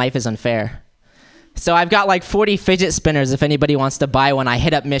teach them life is unfair. So I've got like 40 fidget spinners if anybody wants to buy one. I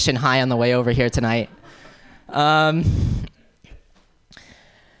hit up Mission High on the way over here tonight.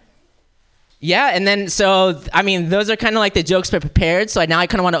 Yeah, and then those are kind of like the jokes prepared. So now I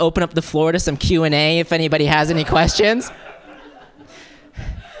kind of want to open up the floor to some Q&A if anybody has any questions.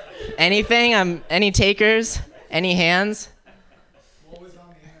 Anything? Any takers? Any hands? What was on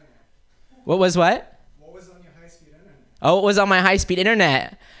the internet? What was what? Oh, it was on my high-speed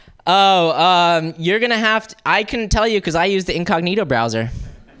internet. Oh, you're going to have to... I couldn't tell you because I used the incognito browser.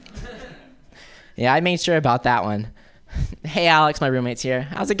 Yeah, I made sure about that one. Hey, Alex, my roommate's here.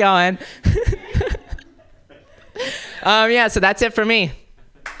 How's it going? Yeah, so that's it for me.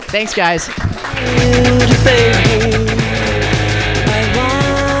 Thanks, guys. Give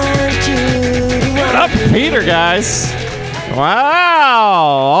it up for Peter, guys. Wow,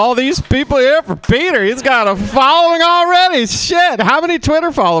 all these people here for Peter. He's got a following already. Shit, how many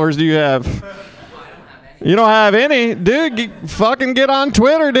Twitter followers do you have? You don't have any? Dude, fucking get on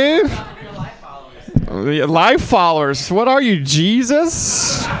Twitter, dude. Life followers. What are you,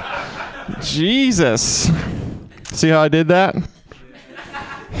 Jesus? Jesus. See how I did that?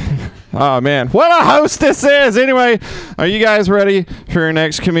 Oh, man. What a host this is. Anyway, are you guys ready for your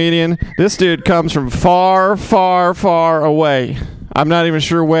next comedian? This dude comes from far, far, far away. I'm not even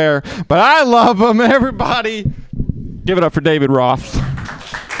sure where, but I love him. Everybody, give it up for David Roth.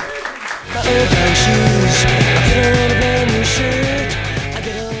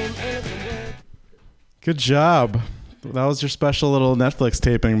 Good job. That was your special little Netflix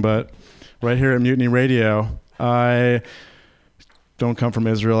taping, but right here at Mutiny Radio. I don't come from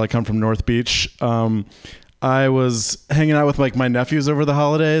Israel. I come from North Beach. I was hanging out with like my nephews over the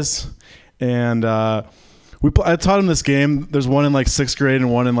holidays, and I taught them this game. There's one in like 6th grade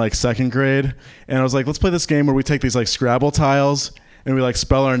and one in like 2nd grade, and I was like, let's play this game where we take these like Scrabble tiles and we like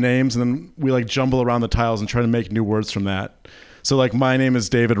spell our names, and then we like jumble around the tiles and try to make new words from that. So like my name is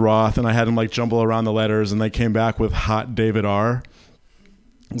David Roth, and I had them like jumble around the letters, and they came back with Hot David R.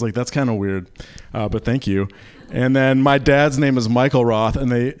 I was like, that's kind of weird, but thank you. And then my dad's name is Michael Roth,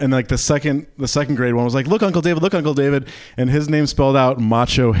 and like the second grade one was like, look, Uncle David, and his name spelled out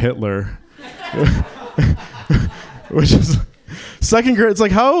Macho Hitler, which is 2nd grade. It's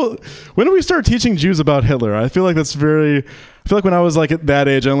like, when did we start teaching Jews about Hitler? I feel like when I was like at that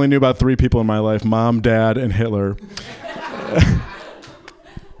age, I only knew about 3 people in my life: Mom, Dad, and Hitler.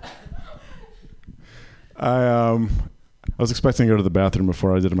 I was expecting to go to the bathroom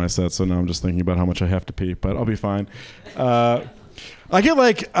before I did my set, so now I'm just thinking about how much I have to pee, but I'll be fine. I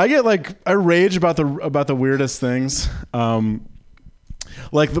rage about the weirdest things.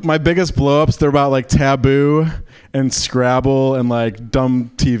 Like my biggest blowups, they're about like Taboo and Scrabble and like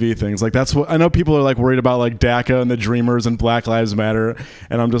dumb TV things. Like that's what I know. People are like worried about like DACA and the Dreamers and Black Lives Matter,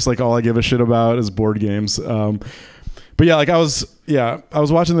 and I'm just like, all I give a shit about is board games. But yeah, like I was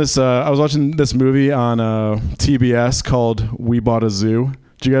watching this movie on TBS called We Bought a Zoo.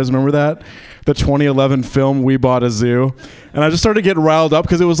 Do you guys remember that? The 2011 film We Bought a Zoo. And I just started getting riled up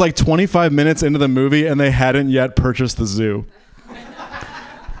because it was like 25 minutes into the movie and they hadn't yet purchased the zoo.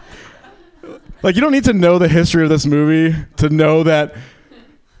 Like, you don't need to know the history of this movie to know that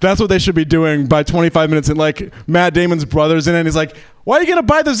that's what they should be doing by 25 minutes in. Like, Matt Damon's brother's in it, and he's like, why are you going to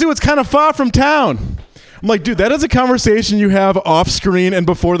buy the zoo? It's kind of far from town. I'm like, dude, that is a conversation you have off screen and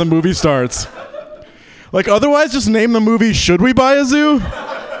before the movie starts. Like, otherwise, just name the movie, Should We Buy a Zoo?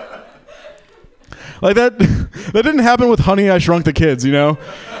 Like, that didn't happen with Honey, I Shrunk the Kids, you know?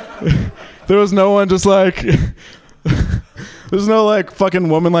 There was no one just like... There's no like fucking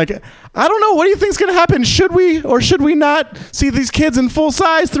woman like, I don't know, what do you think's gonna happen? Should we or should we not see these kids in full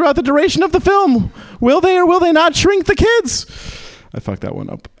size throughout the duration of the film? Will they or will they not shrink the kids? I fucked that one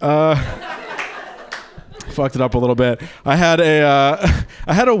up. Fucked it up a little bit. I had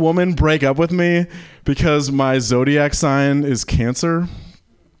a woman break up with me because my zodiac sign is Cancer.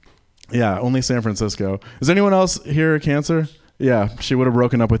 Yeah, only San Francisco. Is anyone else here Cancer? Yeah, she would have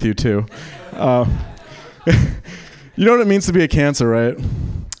broken up with you too. You know what it means to be a Cancer, right?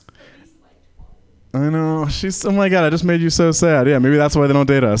 I know. Oh my God, I just made you so sad. Yeah, maybe that's why they don't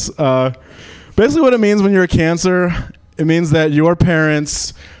date us. Basically what it means when you're a Cancer, it means that your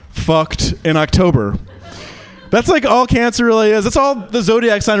parents fucked in October. That's like all Cancer really is. That's all the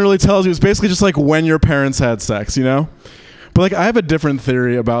zodiac sign really tells you. It's basically just like when your parents had sex, you know? But like I have a different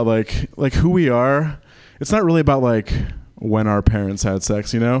theory about like who we are. It's not really about like when our parents had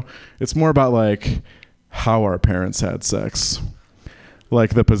sex, you know? It's more about like how our parents had sex,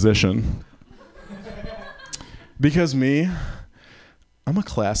 like the position. Because I'm a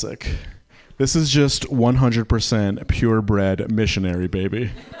classic. This is just 100% purebred missionary,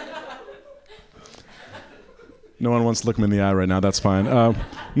 baby. No one wants to look me in the eye right now. That's fine.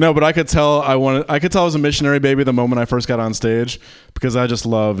 No, but I could tell I was a missionary baby the moment I first got on stage because I just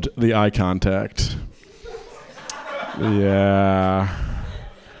loved the eye contact. Yeah,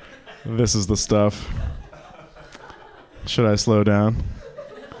 this is the stuff. Should I slow down?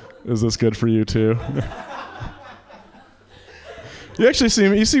 Is this good for you too? You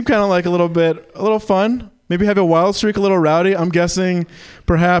seem kind of like a little fun. Maybe have a wild streak, a little rowdy. I'm guessing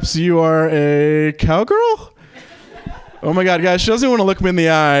perhaps you are a cowgirl? Oh my God, guys, she doesn't even want to look me in the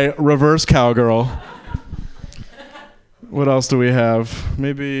eye. Reverse cowgirl. What else do we have?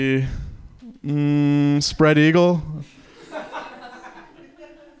 Maybe spread eagle?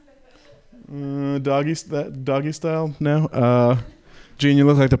 Doggy style? No? Gene, you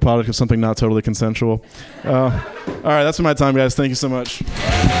look like the product of something not totally consensual. All right, that's my time, guys. Thank you so much.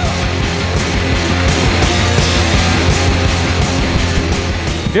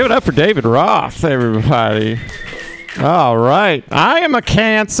 Give it up for David Roth, everybody. All right. I am a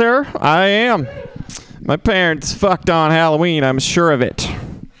Cancer. I am. My parents fucked on Halloween. I'm sure of it.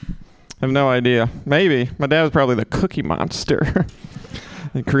 I have no idea. Maybe. My dad was probably the Cookie Monster.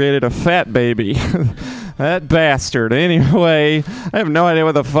 He created a fat baby. That bastard. Anyway, I have no idea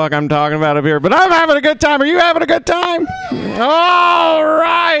what the fuck I'm talking about up here, but I'm having a good time. Are you having a good time? All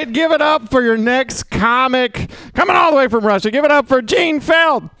right. Give it up for your next comic. Coming all the way from Russia. Give it up for Gene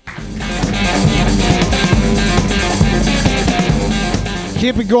Feld.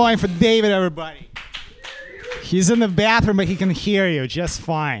 Keep it going for David, everybody. He's in the bathroom, but he can hear you just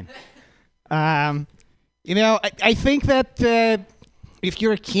fine. I think that if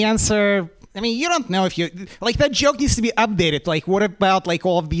you're a Cancer, I mean, you don't know if you like that joke needs to be updated. Like, what about like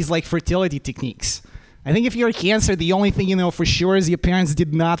all of these like fertility techniques? I think if you're a Cancer, the only thing you know for sure is your parents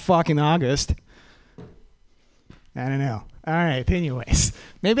did not fuck in August. I don't know. All right. Anyways,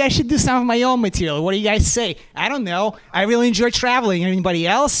 maybe I should do some of my own material. What do you guys say? I don't know. I really enjoy traveling. Anybody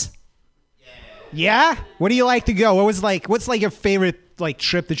else? Yeah. What do you like to go? What's like your favorite like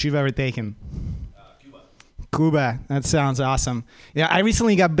trip that you've ever taken? Cuba. That sounds awesome. Yeah, I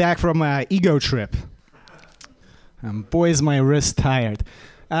recently got back from an ego trip. Boy, is my wrist tired.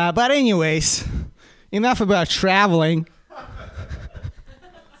 But anyways, enough about traveling.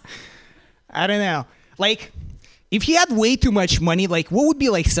 I don't know. Like, if you had way too much money, like, what would be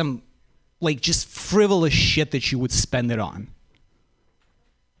like some, like, just frivolous shit that you would spend it on?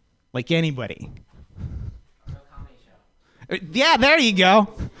 Like anybody. Yeah, there you go.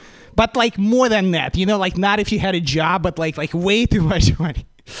 But like more than that, like not if you had a job, but like way too much money.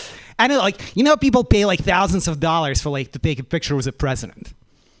 I know, like, people pay like thousands of dollars for like to take a picture with a president.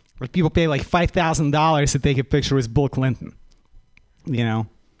 Like people pay like $5,000 to take a picture with Bill Clinton.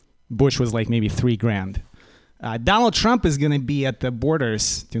 Bush was like maybe $3,000. Donald Trump is gonna be at the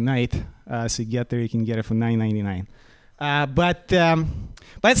Borders tonight, so you get there, you can get it for $9.99. But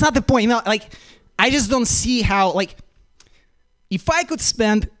it's not the point. Like I just don't see how, like, if I could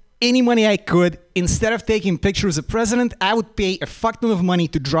spend any money I could, instead of taking pictures of the president, I would pay a fuck ton of money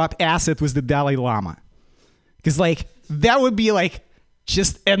to drop acid with the Dalai Lama. Because, like, that would be, like,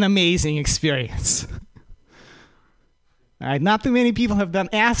 just an amazing experience. All right, not too many people have done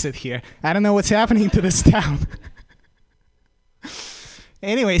acid here. I don't know what's happening to this town.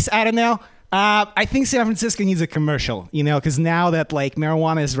 Anyways, I don't know. I think San Francisco needs a commercial, because now that, like,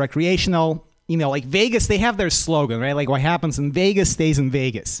 marijuana is recreational, like Vegas, they have their slogan, right? Like, what happens in Vegas stays in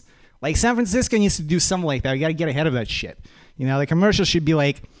Vegas. Like, San Francisco needs to do something like that. We got to get ahead of that shit. The commercial should be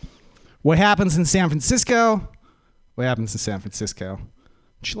like, what happens in San Francisco? What happens in San Francisco?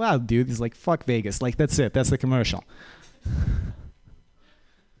 Chill out, dude. He's like, fuck Vegas. Like, that's it. That's the commercial.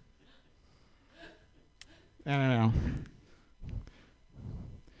 I don't know.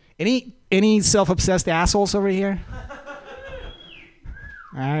 Any self-obsessed assholes over here?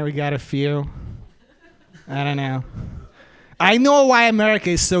 All right, we got a few. I don't know. I know why America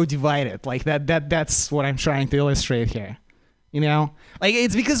is so divided. Like that's what I'm trying to illustrate here. Like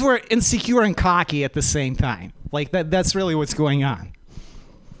it's because we're insecure and cocky at the same time. Like that's really what's going on.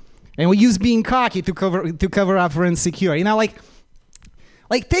 And we use being cocky to cover up for insecure.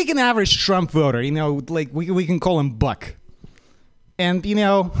 Like take an average Trump voter, like we can call him Buck. And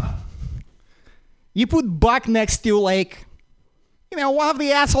you put Buck next to like one of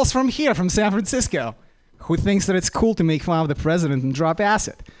the assholes from here, from San Francisco, who thinks that it's cool to make fun of the president and drop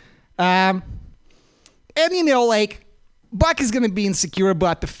acid. And, like, Buck is going to be insecure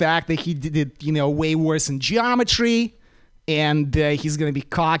about the fact that he did it, way worse in geometry. And he's going to be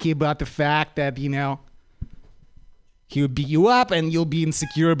cocky about the fact that, he'll beat you up. And you'll be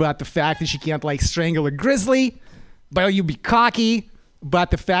insecure about the fact that you can't, like, strangle a grizzly. But you'll be cocky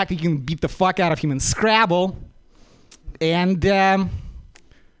about the fact that you can beat the fuck out of him in Scrabble. And the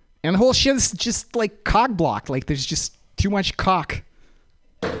whole shit is just like cock blocked. Like there's just too much cock.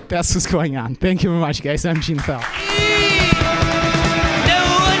 That's what's going on. Thank you very much, guys. I'm Gene Fell. No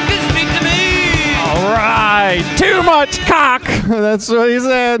one can speak to me. All right. Too much cock. That's what he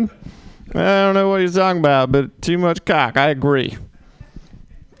said. I don't know what he's talking about, but too much cock. I agree.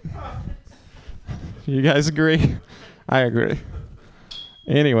 You guys agree? I agree.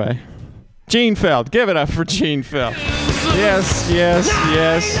 Anyway, Gene Feld. Give it up for Gene Feld. Yes, yes,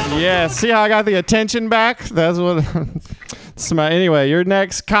 yes, yes. See how I got the attention back? That's what. Anyway, your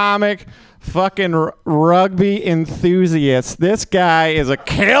next comic, fucking rugby enthusiast. This guy is a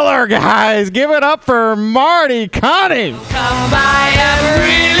killer, guys. Give it up for Marty Cunning. Oh,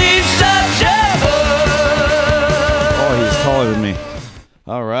 he's taller than me.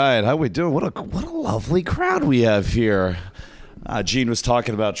 All right, how we doing? What a lovely crowd we have here. Gene was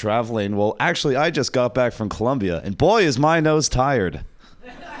talking about traveling. Well, actually, I just got back from Colombia, and boy, is my nose tired.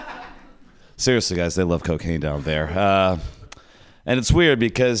 Seriously, guys, they love cocaine down there. And it's weird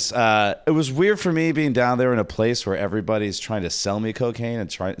because it was weird for me being down there in a place where everybody's trying to sell me cocaine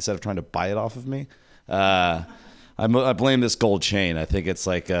instead of trying to buy it off of me. I blame this gold chain. I think it's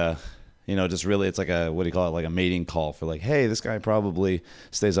like, just really, it's like what do you call it? Like a mating call for like, hey, this guy probably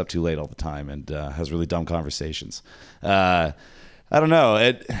stays up too late all the time and has really dumb conversations. I don't know.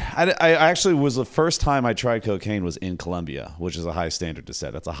 I actually was the first time I tried cocaine was in Colombia, which is a high standard to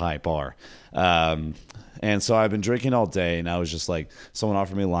set. That's a high bar. And so I've been drinking all day, and I was just like, someone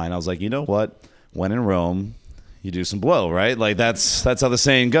offered me a line. I was like, you know what? When in Rome, you do some blow, right? Like that's how the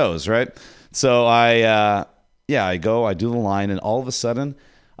saying goes, right? So I go, I do the line, and all of a sudden,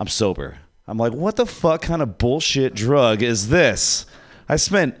 I'm sober. I'm like, what the fuck kind of bullshit drug is this? I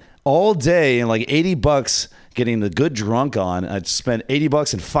spent all day and like $80 getting the good drunk on. I spent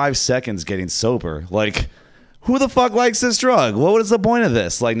 $80 in 5 seconds getting sober. Like, who the fuck likes this drug? What is the point of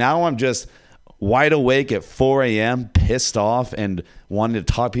this? Like, now I'm just wide awake at 4 a.m., pissed off, and wanting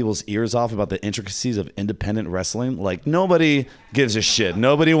to talk people's ears off about the intricacies of independent wrestling. Like, nobody gives a shit.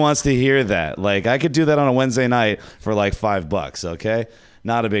 Nobody wants to hear that. Like, I could do that on a Wednesday night for like $5, okay?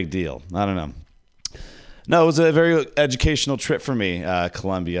 Not a big deal. I don't know. No, it was a very educational trip for me,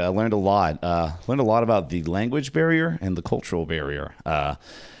 Colombia. I learned a lot. Learned a lot about the language barrier and the cultural barrier.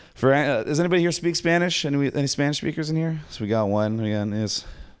 Does anybody here speak Spanish? Any Spanish speakers in here? So we got one.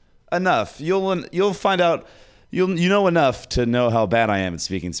 Enough. You'll find out. You know enough to know how bad I am at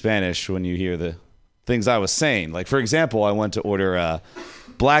speaking Spanish when you hear the things I was saying. Like, for example, I went to order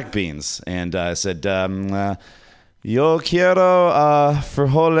black beans, and I said, "Yo quiero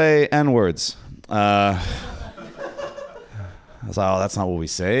frijole N-words." I was like, oh, that's not what we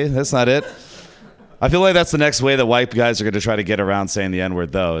say. That's not it. I feel like that's the next way that white guys are going to try to get around saying the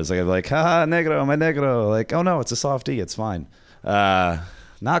N-word, though. Is like, haha, negro, my negro. Like, oh, no, it's a soft D. It's fine.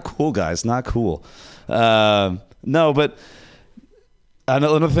 Not cool, guys. Not cool. No, but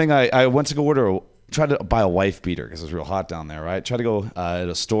another thing, I went to go tried to buy a wife beater because it was real hot down there, right? Tried to go at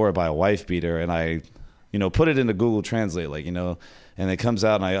a store, buy a wife beater, and I, put it into Google Translate, and it comes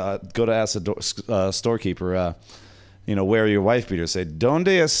out, and I go to ask the storekeeper, where are your wife beaters? Say,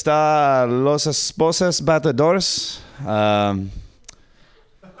 ¿Dónde está los esposas batedores?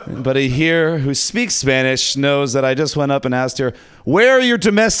 But he here, who speaks Spanish, knows that I just went up and asked her, where are your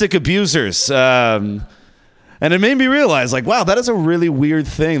domestic abusers? And it made me realize, like, wow, that is a really weird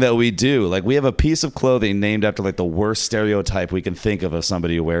thing that we do. Like, we have a piece of clothing named after, like, the worst stereotype we can think of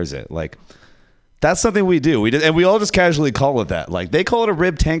somebody who wears it. Like, that's something we do. And we all just casually call it that. Like, they call it a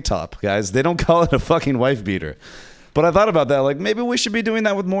ribbed tank top, guys. They don't call it a fucking wife beater. But I thought about that. Like, maybe we should be doing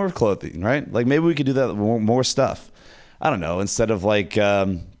that with more clothing, right? Like, maybe we could do that with more stuff. I don't know. Instead of, like,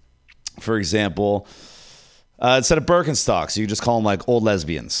 for example, instead of Birkenstocks, you just call them, like, old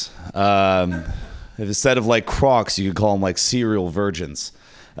lesbians. Instead of, like, Crocs, you could call them, like, serial virgins.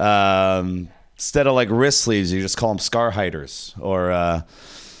 Instead of, like, wrist sleeves, you just call them scar hiders. Or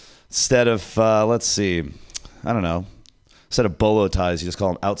instead of, let's see, I don't know. Instead of bolo ties, you just call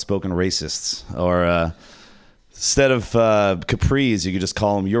them outspoken racists. Or instead of capris, you could just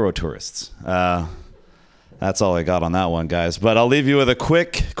call them Euro tourists. That's all I got on that one, guys. But I'll leave you with a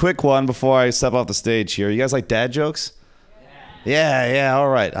quick one before I step off the stage here. You guys like dad jokes? Yeah, all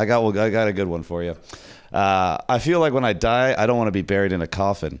right. I got a good one for you. I feel like when I die, I don't want to be buried in a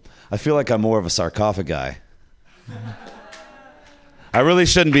coffin. I feel like I'm more of a sarcophagi. I really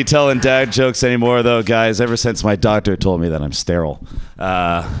shouldn't be telling dad jokes anymore, though, guys, ever since my doctor told me that I'm sterile.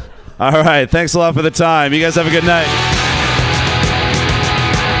 All right, thanks a lot for the time. You guys have a good night.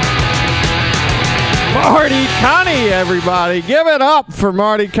 Marty Cunny, everybody. Give it up for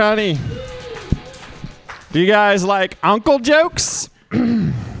Marty Cunny. Do you guys like uncle jokes?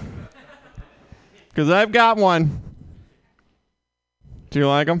 Because I've got one. Do you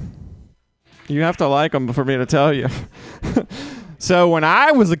like them? You have to like them for me to tell you. So when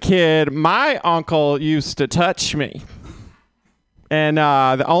I was a kid, my uncle used to touch me. And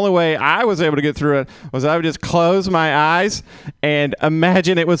the only way I was able to get through it was I would just close my eyes and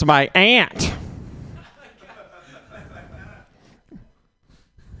imagine it was my aunt.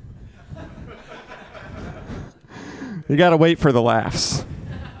 You got to wait for the laughs.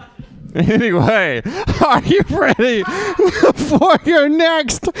 Anyway, are you ready for your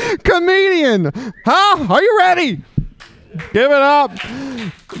next comedian? Huh? Are you ready? Give it up.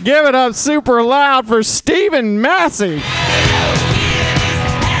 Give it up super loud for Stephen Massey.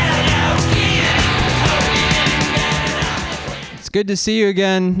 It's good to see you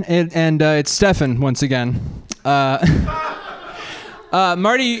again, and it's Stefan once again.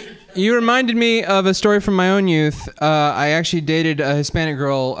 Marty, you reminded me of a story from my own youth. I actually dated a Hispanic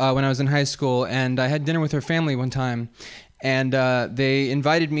girl when I was in high school, and I had dinner with her family one time. And they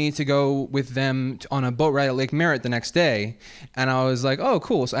invited me to go with them on a boat ride at Lake Merritt the next day. And I was like, oh,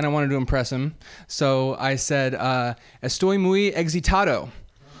 cool. And I wanted to impress him. So I said, estoy muy excitado.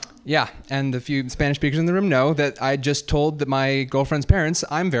 Yeah, and the few Spanish speakers in the room know that I just told that my girlfriend's parents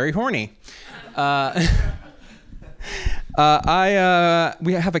I'm very horny. We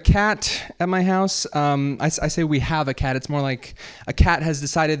have a cat at my house. I say we have a cat. It's more like a cat has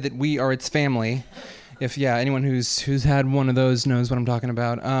decided that we are its family. If anyone who's had one of those knows what I'm talking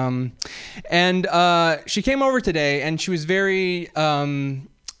about. And she came over today, and she was very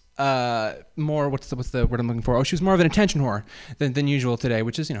more what's the word I'm looking for? Oh, she was more of an attention whore than usual today,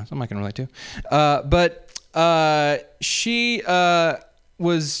 which is something I can relate to. But she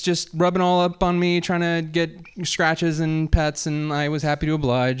was just rubbing all up on me, trying to get scratches and pets, and I was happy to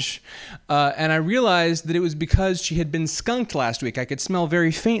oblige. And I realized that it was because she had been skunked last week. I could smell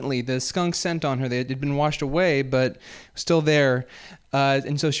very faintly the skunk scent on her. It had been washed away, but still there.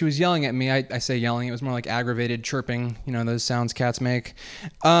 And so she was yelling at me. I say yelling. It was more like aggravated chirping. Those sounds cats make.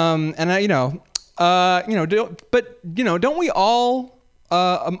 And don't we all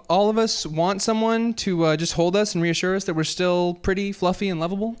of us want someone to just hold us and reassure us that we're still pretty, fluffy, and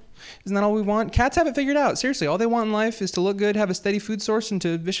lovable? Isn't that all we want? Cats have it figured out. Seriously, all they want in life is to look good, have a steady food source, and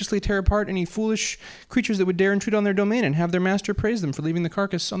to viciously tear apart any foolish creatures that would dare intrude on their domain and have their master praise them for leaving the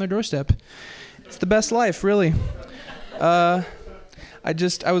carcass on their doorstep. It's the best life, really. I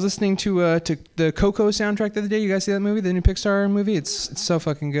was listening to the Coco soundtrack the other day. You guys see that movie, the new Pixar movie? It's so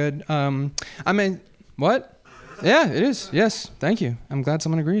fucking good. What? Yeah, it is. Yes, thank you. I'm glad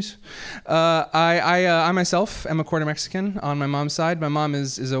someone agrees. I myself am a quarter Mexican on my mom's side. My mom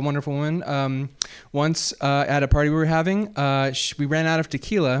is a wonderful woman. Once at a party we were having, we ran out of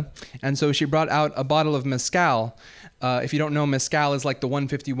tequila, and so she brought out a bottle of mezcal. If you don't know, mezcal is like the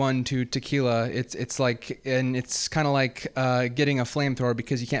 151 to tequila. It's kind of like getting a flamethrower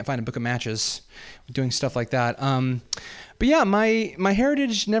because you can't find a book of matches. Doing stuff like that. But yeah, my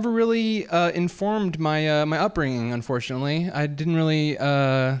heritage never really informed my my upbringing. Unfortunately, I didn't really,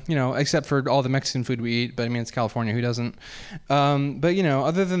 except for all the Mexican food we eat. But I mean, it's California. Who doesn't? But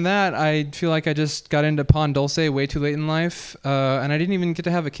other than that, I feel like I just got into Pan Dulce way too late in life, and I didn't even get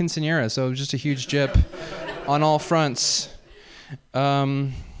to have a quinceañera. So it was just a huge jip on all fronts.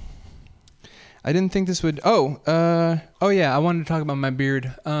 I didn't think this would. Oh yeah, I wanted to talk about my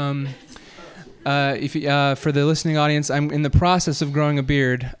beard. For the listening audience, I'm in the process of growing a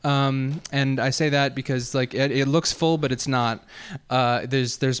beard, and I say that because it looks full, but it's not.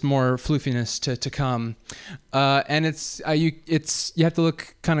 There's more floofiness to come, and you have to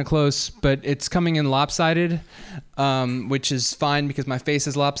look kind of close, but it's coming in lopsided, which is fine because my face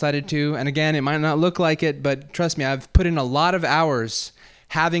is lopsided too. And again, it might not look like it, but trust me, I've put in a lot of hours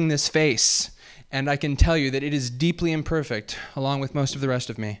having this face. And I can tell you that it is deeply imperfect, along with most of the rest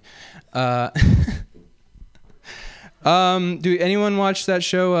of me. Do anyone watch that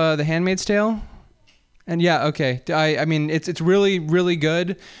show, The Handmaid's Tale? And yeah, okay. I mean, it's really, really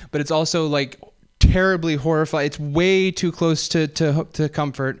good, but it's also terribly horrifying. It's way too close to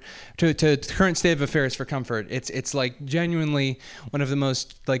comfort, to current state of affairs for comfort. It's genuinely one of the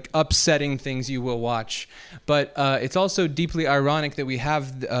most upsetting things you will watch. But it's also deeply ironic that we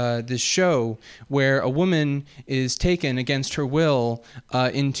have this show where a woman is taken against her will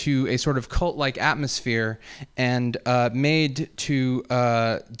into a sort of cult-like atmosphere and made to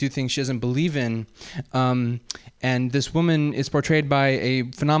do things she doesn't believe in. And this woman is portrayed by a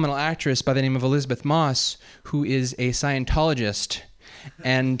phenomenal actress by the name of Elizabeth Moss, who is a Scientologist.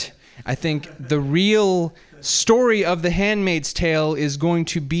 And I think the real story of The Handmaid's Tale is going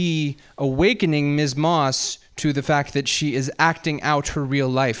to be awakening Ms. Moss to the fact that she is acting out her real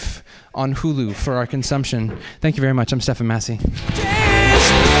life on Hulu for our consumption. Thank you very much. I'm Stephen Massey.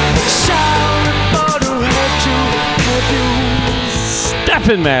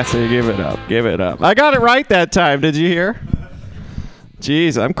 Stephen Massey, give it up, give it up. I got it right that time. Did you hear?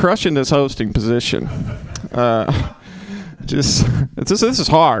 Jeez, I'm crushing this hosting position. This is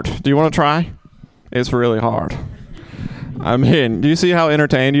hard. Do you want to try? It's really hard. I mean, do you see how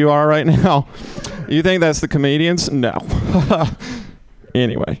entertained you are right now? You think that's the comedians? No.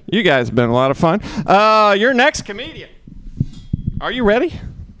 Anyway, you guys have been a lot of fun. Your next comedian. Are you ready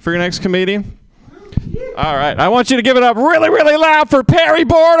for your next comedian? All right. I want you to give it up really, really loud for Perry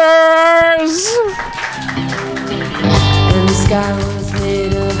Borders. And the sky was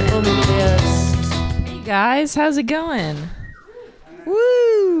made of amethyst. Hey guys, how's it going?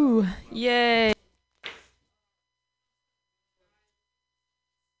 Woo! Yay!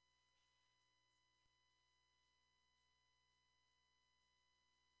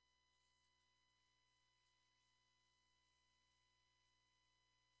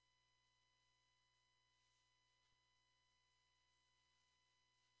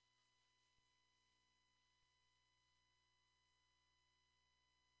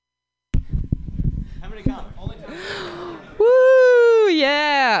 Woo!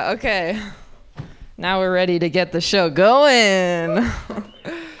 Yeah. Okay. Now we're ready to get the show going.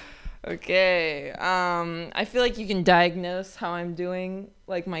 Okay. I feel like you can diagnose how I'm doing.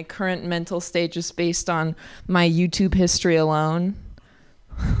 Like my current mental state just based on my YouTube history alone.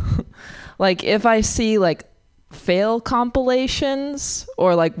 Like if I see like fail compilations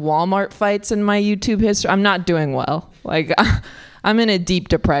or like Walmart fights in my YouTube history, I'm not doing well. Like I'm in a deep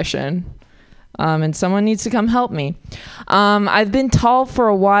depression. And someone needs to come help me. I've been tall for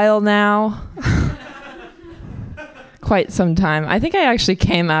a while now. Quite some time. I think I actually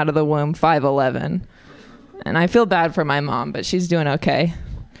came out of the womb 5'11". And I feel bad for my mom, but she's doing okay.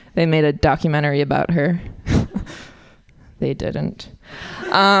 They made a documentary about her. They didn't.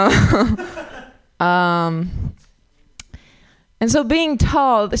 And so being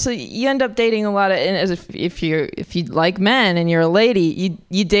tall, so you end up dating a lot of, if you like men and you're a lady,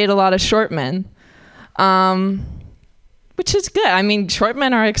 you date a lot of short men, which is good. I mean, short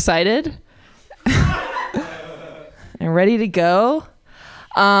men are excited and ready to go.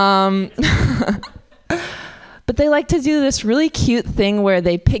 But they like to do this really cute thing where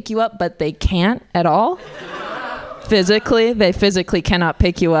they pick you up, but they can't at all. Physically, they physically cannot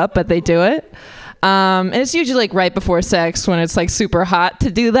pick you up, but they do it. And it's usually like right before sex when it's like super hot to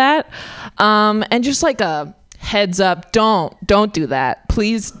do that. And just like a heads up, don't do that.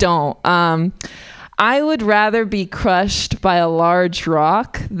 Please don't. I would rather be crushed by a large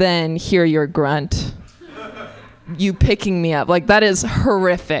rock than hear your grunt. You picking me up. Like that is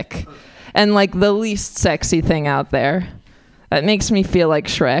horrific. And like the least sexy thing out there. That makes me feel like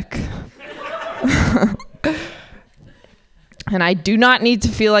Shrek. And I do not need to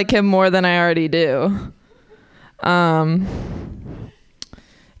feel like him more than I already do. I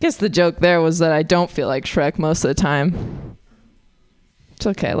guess the joke there was that I don't feel like Shrek most of the time. It's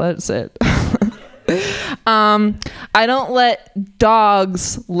okay, that's it. I don't let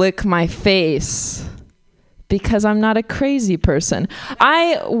dogs lick my face because I'm not a crazy person.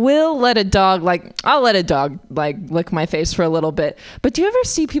 I will let a dog, I'll let a dog lick my face for a little bit. But do you ever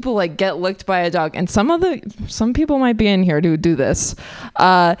see people like get licked by a dog? And some people might be in here to do this.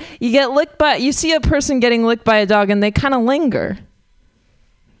 You see a person getting licked by a dog and they kind of linger.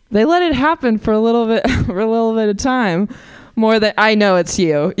 They let it happen for a little bit of time. More than I know it's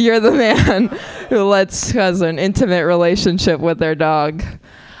you. You're the man who has an intimate relationship with their dog.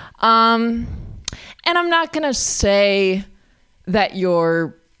 And I'm not going to say that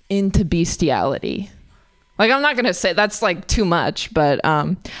you're into bestiality. Like, I'm not going to say that's like too much, but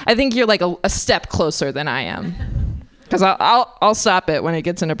I think you're like a step closer than I am. Because I'll stop it when it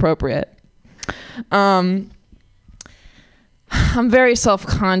gets inappropriate. I'm very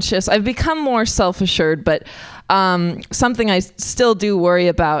self-conscious. I've become more self-assured, but something I still do worry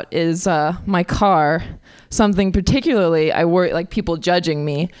about is my car. Something particularly I worry, like people judging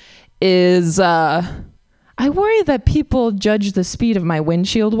me, is I worry that people judge the speed of my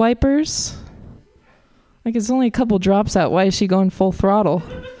windshield wipers. Like it's only a couple drops out. Why is she going full throttle?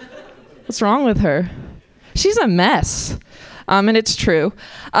 What's wrong with her? She's a mess. And it's true.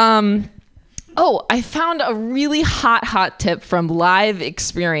 I found a really hot tip from Live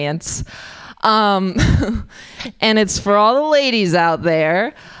Experience. And it's for all the ladies out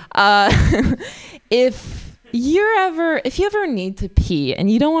there. If you ever need to pee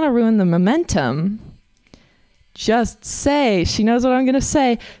and you don't want to ruin the momentum, just say, she knows what I'm going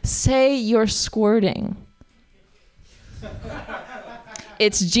to say you're squirting.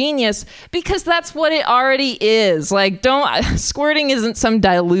 It's genius because that's what it already is. Like, squirting isn't some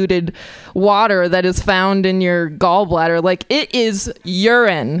diluted water that is found in your gallbladder. Like, it is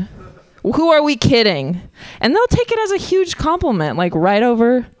urine. Who are we kidding? And they'll take it as a huge compliment, like right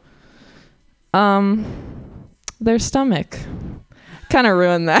over their stomach. Kind of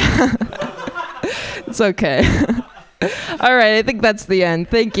ruined that. It's okay. All right, I think that's the end.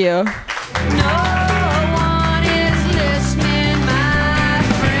 Thank you. No.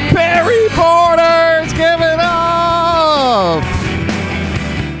 Porters, give it up!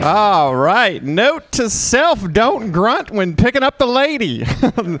 All right. Note to self, don't grunt when picking up the lady.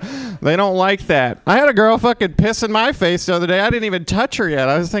 They don't like that. I had a girl fucking piss in my face the other day. I didn't even touch her yet.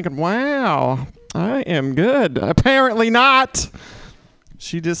 I was thinking, wow, I am good. Apparently not.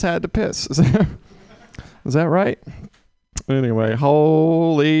 She just had to piss. Is that right? Anyway,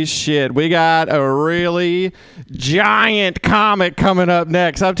 holy shit. We got a really giant comic coming up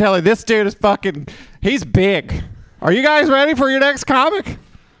next. I'm telling you, this dude is fucking, he's big. Are you guys ready for your next comic?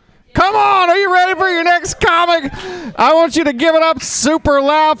 Come on, are you ready for your next comic? I want you to give it up super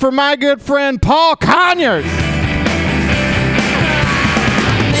loud for my good friend, Paul Conyers.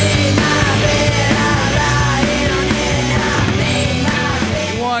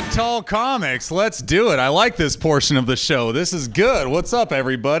 Tall comics. Let's do it. I like this portion of the show. This is good. What's up,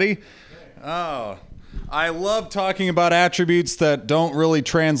 everybody? Oh, I love talking about attributes that don't really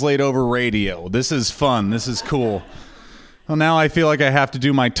translate over radio. This is fun. This is cool. Well, now I feel like I have to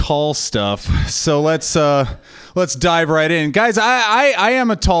do my tall stuff. So let's dive right in, guys. I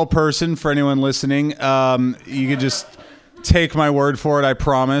am a tall person. For anyone listening, you could just take my word for it, I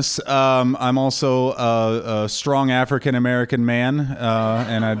promise. I'm also a strong African-American man,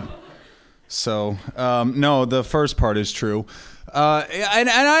 no, the first part is true. And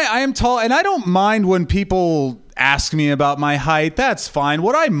I am tall, and I don't mind when people ask me about my height. That's fine.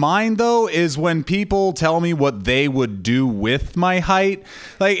 What I mind, though, is when people tell me what they would do with my height.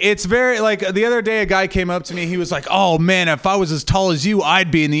 Like, it's very, like, the other day a guy came up to me, he was like, oh, man, if I was as tall as you,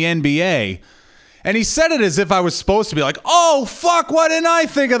 I'd be in the NBA. And he said it as if I was supposed to be like, oh, fuck, why didn't I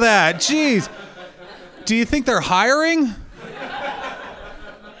think of that? Jeez. Do you think they're hiring?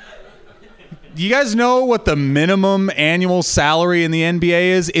 Do you guys know what the minimum annual salary in the NBA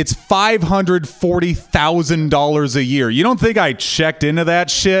is? It's $540,000 a year. You don't think I checked into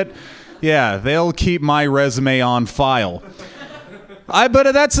that shit? Yeah, they'll keep my resume on file. I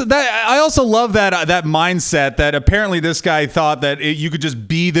also love that mindset that apparently this guy thought that you could just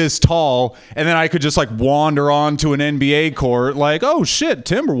be this tall and then I could just like wander on to an NBA court like, oh shit,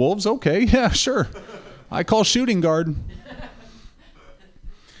 Timberwolves, okay, yeah, sure. I call shooting guard.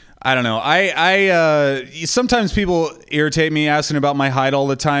 I don't know. I sometimes people irritate me asking about my height all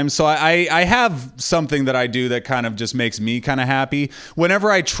the time. So I have something that I do that kind of just makes me kind of happy.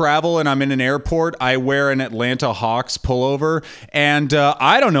 Whenever I travel and I'm in an airport, I wear an Atlanta Hawks pullover. And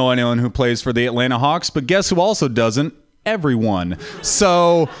I don't know anyone who plays for the Atlanta Hawks, but guess who also doesn't? Everyone.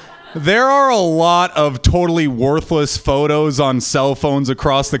 So there are a lot of totally worthless photos on cell phones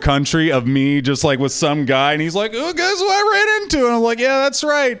across the country of me just like with some guy, and he's like, oh, guess who I ran into? And I'm like, yeah, that's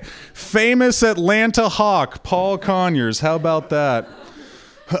right. Famous Atlanta Hawk, Paul Conyers. How about that?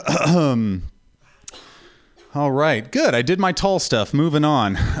 All right, good. I did my tall stuff. Moving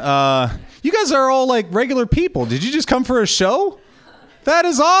on. You guys are all like regular people. Did you just come for a show? That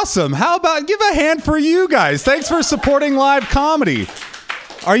is awesome. How about give a hand for you guys? Thanks for supporting live comedy.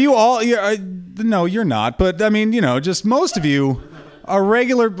 Are you all? No, you're not. But I mean, just most of you are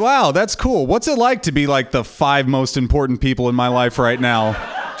regular. Wow, that's cool. What's it like to be like the 5 most important people in my life right now?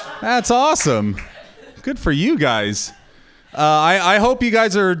 That's awesome. Good for you guys. I hope you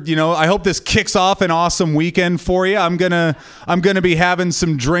guys are. I hope this kicks off an awesome weekend for you. I'm gonna be having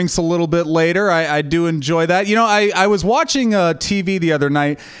some drinks a little bit later. I do enjoy that. I was watching TV the other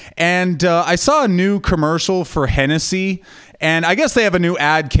night, and I saw a new commercial for Hennessy. And I guess they have a new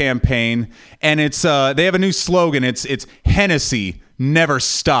ad campaign, and it's they have a new slogan. It's Hennessy, never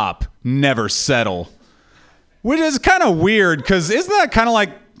stop, never settle. Which is kind of weird, because isn't that kind of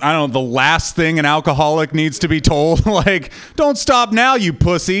like, I don't know, the last thing an alcoholic needs to be told? Like, don't stop now, you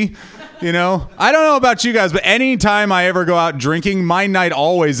pussy. I don't know about you guys, but anytime I ever go out drinking, my night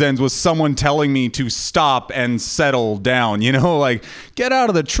always ends with someone telling me to stop and settle down. Like, get out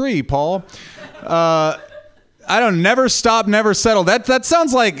of the tree, Paul. I don't never stop, never settle. That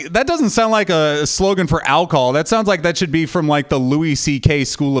sounds like, that doesn't sound like a slogan for alcohol. That sounds like that should be from like the Louis C.K.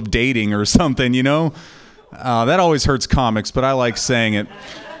 School of Dating or something, That always hurts comics, but I like saying it.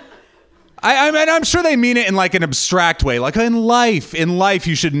 I'm sure they mean it in like an abstract way. Like in life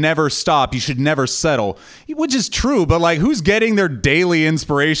you should never stop, you should never settle. Which is true, but like who's getting their daily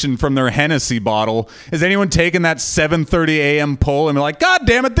inspiration from their Hennessy bottle? Is anyone taking that 7:30 a.m. pull and be like, God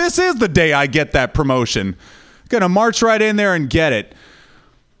damn it, this is the day I get that promotion. Gonna march right in there and get it.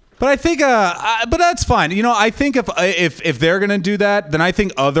 But I think, but that's fine. I think if they're gonna do that, then I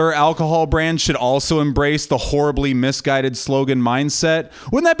think other alcohol brands should also embrace the horribly misguided slogan mindset.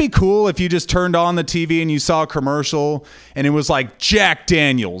 Wouldn't that be cool if you just turned on the TV and you saw a commercial and it was like, Jack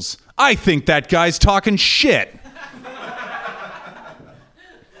Daniels, I think that guy's talking shit.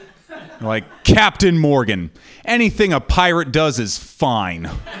 Like, Captain Morgan, anything a pirate does is fine.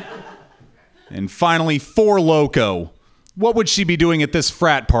 And finally, Four Loko. What would she be doing at this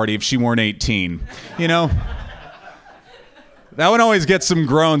frat party if she weren't 18? You know? That one always gets some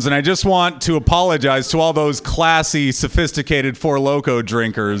groans, and I just want to apologize to all those classy, sophisticated Four Loko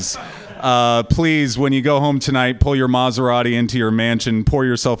drinkers. Please, when you go home tonight, pull your Maserati into your mansion, pour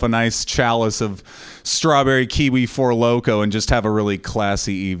yourself a nice chalice of strawberry kiwi Four Loko, and just have a really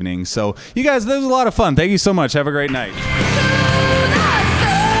classy evening. So, you guys, this was a lot of fun. Thank you so much. Have a great night.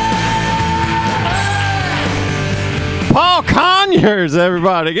 Paul Conyers,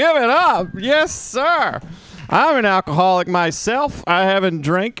 everybody. Give it up. Yes, sir. I'm an alcoholic myself. I haven't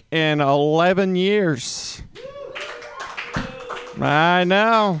drank in 11 years. I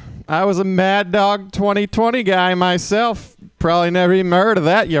know. I was a Mad Dog 2020 guy myself. Probably never even heard of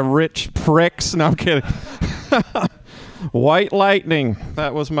that, you rich pricks. No, I'm kidding. White Lightning.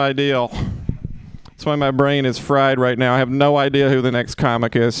 That was my deal. That's why my brain is fried right now. I have no idea who the next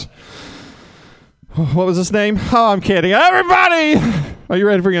comic is. What was his name? Oh, I'm kidding. Everybody! Are you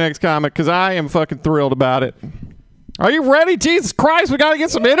ready for your next comic? Because I am fucking thrilled about it. Are you ready? Jesus Christ, we got to get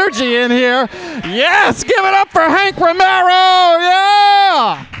some energy in here. Yes! Give it up for Hank Romero!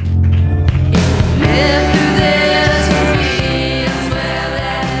 Yeah!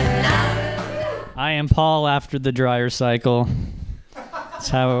 I am Paul after the dryer cycle. That's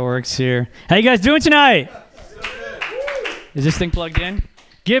how it works here. How you guys doing tonight? Is this thing plugged in?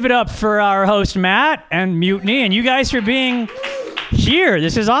 Give it up for our host, Matt, and Mutiny, and you guys for being here.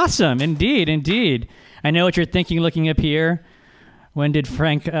 This is awesome. Indeed, indeed. I know what you're thinking looking up here. When did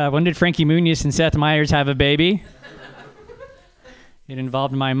Frankie Muniz and Seth Meyers have a baby? It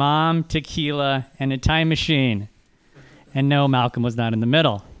involved my mom, tequila, and a time machine. And no, Malcolm was not in the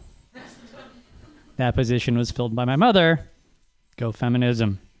middle. That position was filled by my mother. Go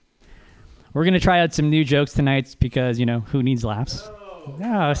feminism. We're going to try out some new jokes tonight because, you know, who needs laughs?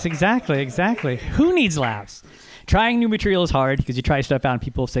 Yes, exactly. Who needs laughs? Trying new material is hard because you try stuff out and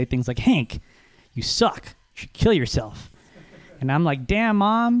people say things like, Hank, you suck. You should kill yourself. And I'm like, damn,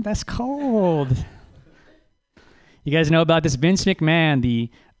 Mom, that's cold. You guys know about this? Vince McMahon, the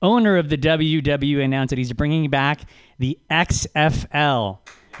owner of the WWE, announced that he's bringing back the XFL,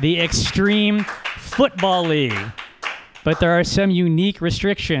 the Extreme Football League. But there are some unique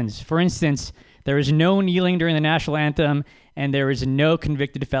restrictions. For instance, there is no kneeling during the national anthem, and there is no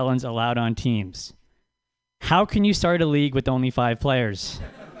convicted felons allowed on teams. How can you start a league with only 5 players?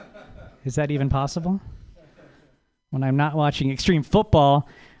 Is that even possible? When I'm not watching extreme football,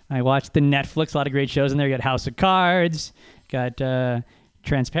 I watch the Netflix, a lot of great shows in there. You got House of Cards, got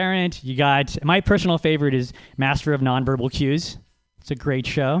Transparent. You got, my personal favorite is Master of Nonverbal Cues. It's a great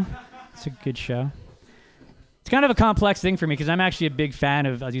show. It's a good show. It's kind of a complex thing for me because I'm actually a big fan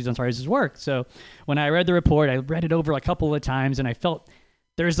of Aziz Ansari's work. So when I read the report, I read it over a couple of times, and I felt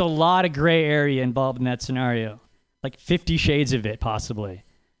there's a lot of gray area involved in that scenario, like 50 shades of it, possibly.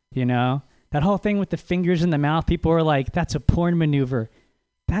 You know, that whole thing with the fingers in the mouth, people are like, that's a porn maneuver.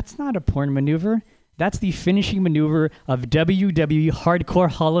 That's not a porn maneuver. That's the finishing maneuver of WWE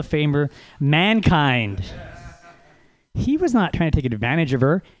Hardcore Hall of Famer Mankind. He was not trying to take advantage of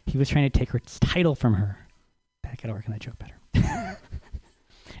her. He was trying to take her title from her. I gotta work on that joke better.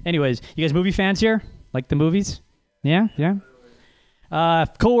 Anyways, you guys movie fans here? Like the movies? Yeah?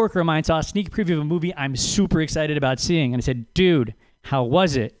 Coworker of mine saw a sneak preview of a movie I'm super excited about seeing. And I said, dude, how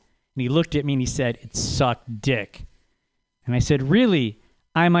was it? And he looked at me and he said, it sucked dick. And I said, really?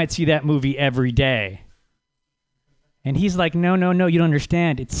 I might see that movie every day. And he's like, no, you don't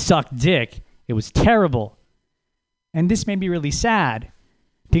understand. It sucked dick. It was terrible. And this made me really sad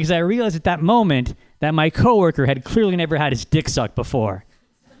because I realized at that moment that my coworker had clearly never had his dick sucked before.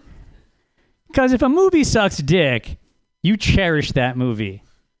 Because if a movie sucks dick, you cherish that movie.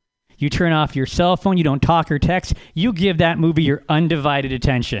 You turn off your cell phone, you don't talk or text, you give that movie your undivided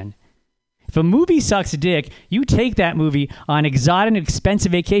attention. If a movie sucks dick, you take that movie on exotic and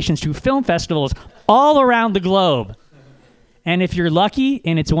expensive vacations to film festivals all around the globe. And if you're lucky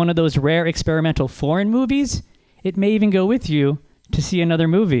and it's one of those rare experimental foreign movies, it may even go with you to see another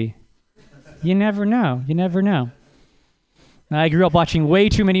movie. You never know. I grew up watching way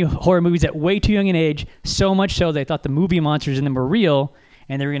too many horror movies at way too young an age, so much so that I thought the movie monsters in them were real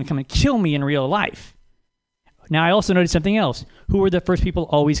and they were going to come and kill me in real life. Now, I also noticed something else. Who were the first people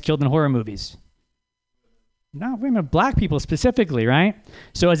always killed in horror movies? Not women, black people specifically, right?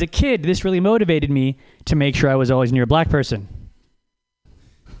 So as a kid, this really motivated me to make sure I was always near a black person.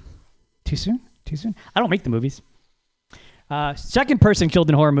 Too soon? I don't make the movies. Second person killed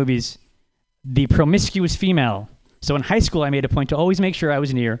in horror movies, the promiscuous female. So in high school, I made a point to always make sure I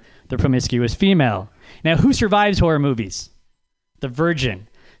was near the promiscuous female. Now, who survives horror movies? The virgin.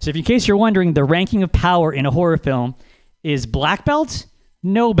 So if in case you're wondering, the ranking of power in a horror film is black belt,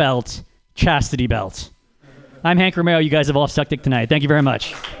 no belt, chastity belt. I'm Hank Romero. You guys have all sucked dick tonight. Thank you very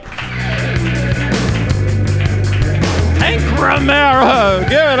much. Hank Romero,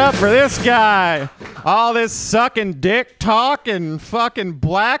 give it up for this guy. All this sucking dick talk and fucking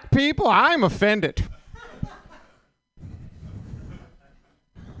black people, I'm offended.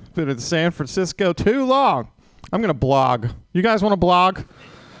 Been in San Francisco too long. I'm going to blog. You guys want to blog?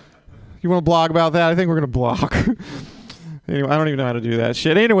 You want to blog about that? I think we're going to blog. Anyway, I don't even know how to do that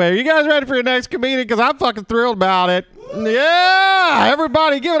shit. Anyway, are you guys ready for your next comedian? Because I'm fucking thrilled about it. Yeah!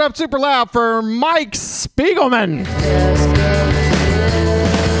 Everybody give it up super loud for Mike Spiegelman.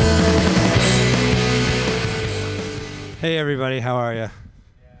 Hey, everybody. How are you?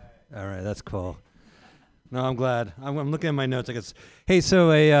 All right. That's cool. No, I'm glad. I'm looking at my notes. I guess. Hey, so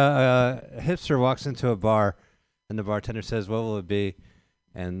a hipster walks into a bar, and the bartender says, "What will it be?"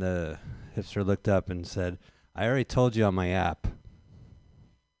 And the hipster looked up and said, "I already told you on my app.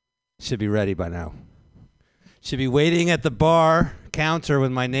 Should be ready by now. Should be waiting at the bar counter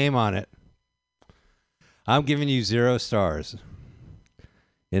with my name on it. I'm giving you 0 stars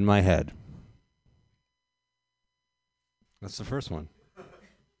in my head." That's the first one.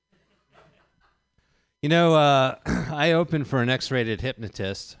 You know, I open for an X-rated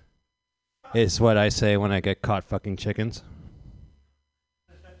hypnotist. Is what I say when I get caught fucking chickens.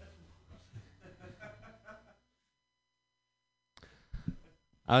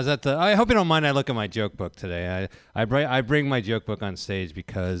 I hope you don't mind I look at my joke book today. I bring my joke book on stage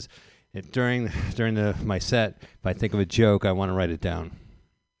because during my set, if I think of a joke, I want to write it down.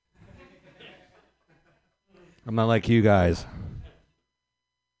 I'm not like you guys.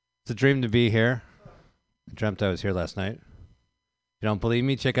 It's a dream to be here. I dreamt I was here last night. You don't believe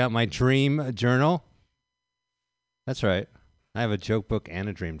me? Check out my dream journal. That's right. I have a joke book and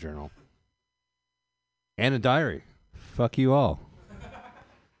a dream journal. And a diary. Fuck you all.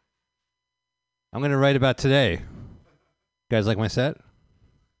 I'm going to write about today. You guys like my set?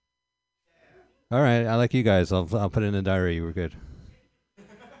 All right, I like you guys. I'll put it in the diary. You were good.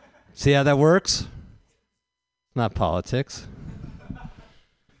 See how that works? Not politics.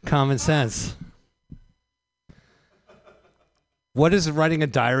 Common sense. What does writing a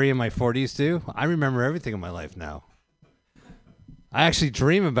diary in my 40s do? I remember everything in my life now. I actually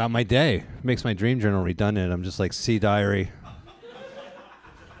dream about my day. It makes my dream journal redundant. I'm just like, see diary.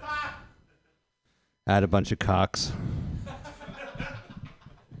 Add a bunch of cocks.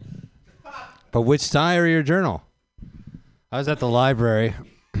 But which diary or journal? I was at the library.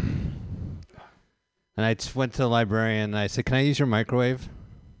 And I went to the librarian and I said, "Can I use your microwave?"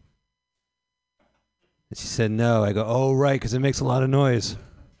 And she said, "No." I go, "Oh, right, because it makes a lot of noise."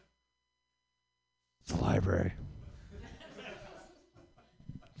 It's the library.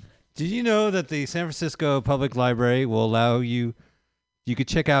 Did you know that the San Francisco Public Library will allow you could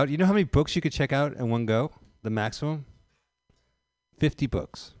check out, you know how many books you could check out in one go? The maximum? 50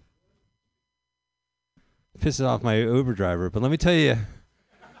 books. Pisses off my Uber driver, but let me tell you,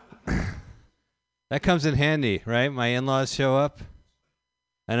 that comes in handy, right? My in-laws show up,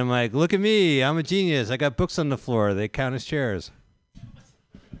 and I'm like, "Look at me, I'm a genius. I got books on the floor. They count as chairs."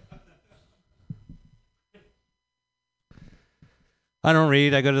 I don't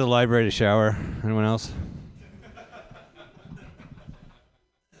read. I go to the library to shower. Anyone else?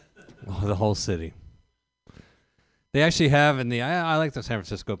 Oh, the whole city. They actually have in the, I like the San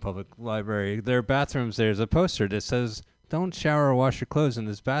Francisco Public Library, their bathrooms, there's a poster that says, "Don't shower or wash your clothes in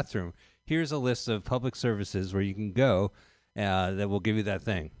this bathroom. Here's a list of public services where you can go that will give you that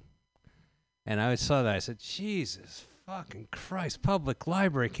thing." And I saw that. I said, Jesus fucking Christ, public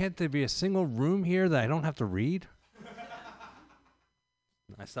library. Can't there be a single room here that I don't have to read?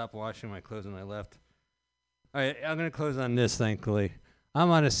 I stopped washing my clothes and I left. All right, I'm going to close on this, thankfully. I'm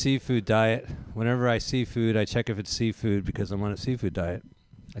on a seafood diet. Whenever I see food, I check if it's seafood because I'm on a seafood diet.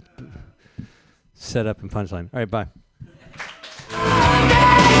 Set up and punchline. All right, bye.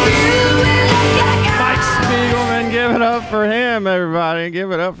 Mike Spiegelman, give it up for him, everybody.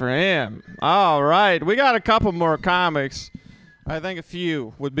 Give it up for him. All right, we got a couple more comics. I think a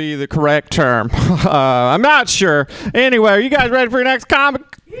few would be the correct term. I'm not sure. Anyway, are you guys ready for your next comic?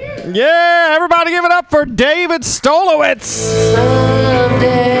 Yeah, everybody give it up for David Stolowitz.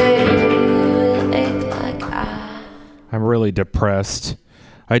 I'm really depressed.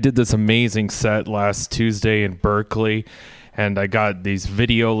 I did this amazing set last Tuesday in Berkeley, and I got these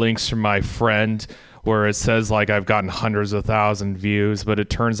video links from my friend. where it says like I've gotten hundreds of thousands views, but it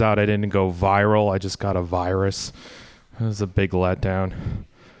turns out I didn't go viral. I just got a virus. It was a big letdown.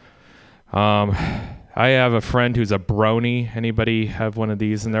 I have a friend who's a brony. Anybody have one of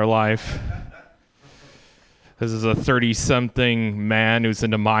these in their life? This is a 30-something man who's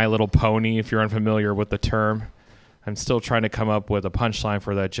into My Little Pony, if you're unfamiliar with the term. I'm still trying to come up with a punchline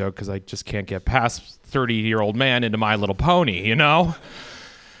for that joke because I just can't get past 30-year-old man into My Little Pony, you know?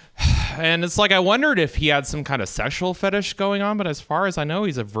 And it's like I wondered if he had some kind of sexual fetish going on, but as far as I know,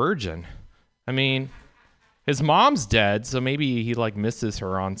 he's a virgin. I mean, his mom's dead, so maybe he like misses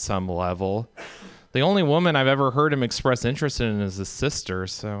her on some level. The only woman I've ever heard him express interest in is his sister,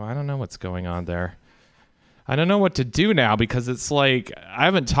 so I don't know what's going on there. I don't know what to do now because it's like I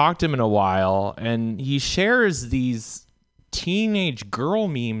haven't talked to him in a while, and he shares these teenage girl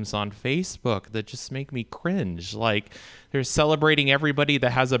memes on Facebook that just make me cringe. Like they're celebrating everybody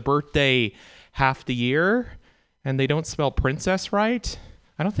that has a birthday half the year, and they don't spell princess right.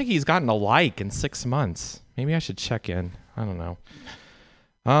 I don't think he's gotten a like in 6 months. Maybe I should check in. I don't know.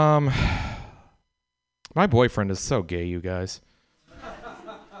 My boyfriend is so gay, you guys.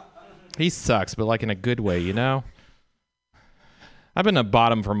 He sucks, but like in a good way, you know? I've been a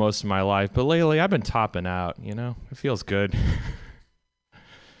bottom for most of my life, but lately I've been topping out, you know? It feels good.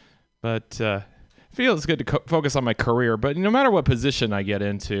 But it feels good to focus on my career. But no matter what position I get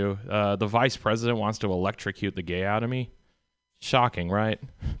into, the vice president wants to electrocute the gay out of me. Shocking, right?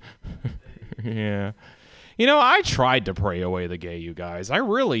 Yeah. You know, I tried to pray away the gay, you guys. I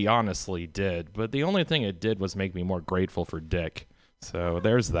really honestly did. But the only thing it did was make me more grateful for dick. So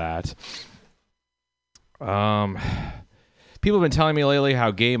there's that. People have been telling me lately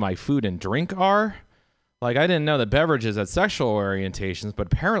how gay my food and drink are. Like, I didn't know that beverages had sexual orientations, but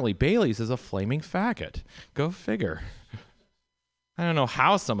apparently Bailey's is a flaming faggot. Go figure. I don't know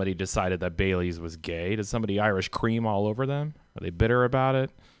how somebody decided that Bailey's was gay. Did somebody Irish cream all over them? Are they bitter about it?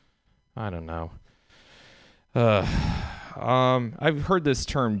 I don't know. I've heard this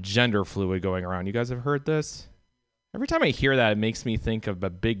term gender fluid going around. You guys have heard this? Every time I hear that, it makes me think of a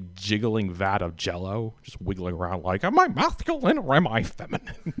big jiggling vat of Jell-O, just wiggling around like, am I masculine or am I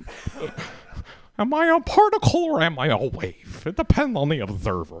feminine? Am I a particle or am I a wave? It depends on the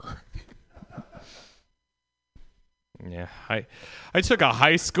observer. Yeah, I took a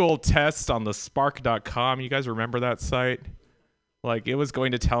high school test on the spark.com. You guys remember that site? Like, it was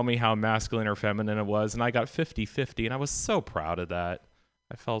going to tell me how masculine or feminine it was, and I got 50-50, and I was so proud of that.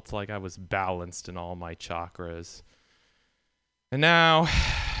 I felt like I was balanced in all my chakras. And now,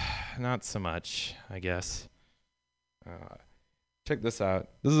 not so much, I guess. Check this out.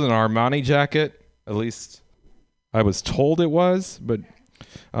 This is an Armani jacket. At least I was told it was, but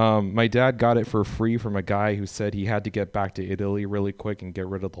my dad got it for free from a guy who said he had to get back to Italy really quick and get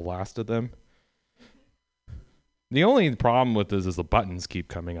rid of the last of them. The only problem with this is the buttons keep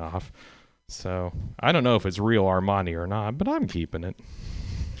coming off. So I don't know if it's real Armani or not, but I'm keeping it.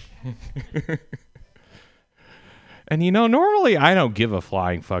 And you know, normally I don't give a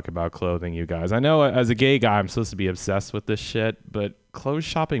flying fuck about clothing, you guys. I know as a gay guy I'm supposed to be obsessed with this shit, but clothes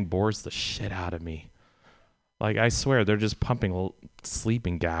shopping bores the shit out of me. Like, I swear, they're just pumping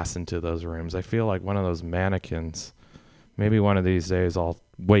sleeping gas into those rooms. I feel like one of those mannequins. Maybe one of these days I'll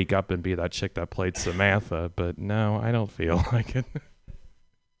wake up and be that chick that played Samantha, but no, I don't feel like it.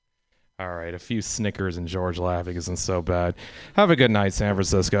 All right, a few Snickers and George laughing isn't so bad. Have a good night, San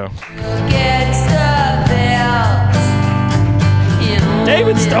Francisco.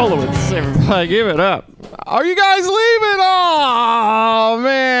 David Stolowitz, everybody, give it up. Are you guys leaving? Oh,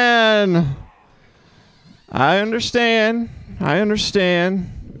 man. I understand.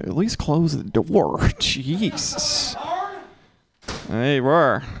 At least close the door. Jesus. They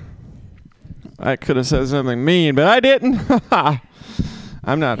were. I could have said something mean, but I didn't.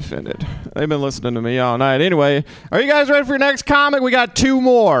 I'm not offended. They've been listening to me all night. Anyway, are you guys ready for your next comic? We got 2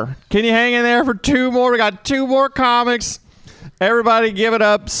 more. Can you hang in there for 2 more? We got 2 more comics. Everybody give it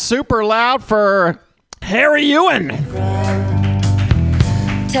up super loud for Harry Ewan.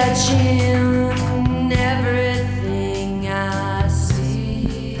 Touching everything I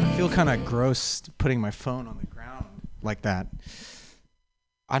see. I feel kind of gross putting my phone on the ground like that.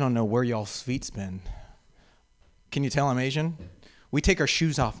 I don't know where y'all's feet's been. Can you tell I'm Asian? We take our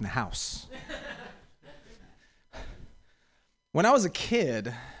shoes off in the house. When I was a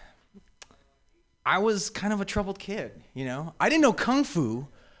kid, I was kind of a troubled kid, you know? I didn't know Kung Fu,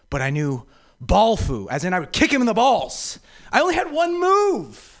 but I knew Ball Fu, as in I would kick him in the balls. I only had one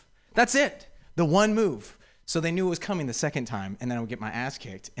move. That's it, the one move. So they knew it was coming the second time, and then I would get my ass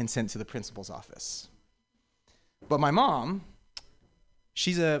kicked and sent to the principal's office. But my mom,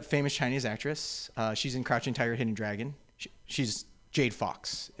 She's a famous Chinese actress. She's in Crouching Tiger, Hidden Dragon. She's Jade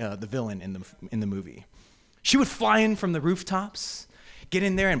Fox, the villain in the movie. She would fly in from the rooftops, get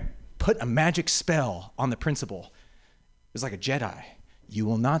in there and put a magic spell on the principal. It was like a Jedi. You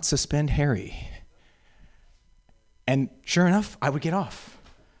will not suspend Harry. And sure enough, I would get off.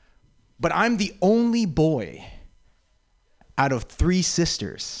 But I'm the only boy out of 3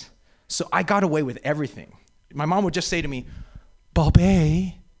 sisters. So I got away with everything. My mom would just say to me,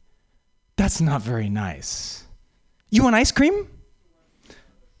 "Balbe, that's not very nice. You want ice cream?"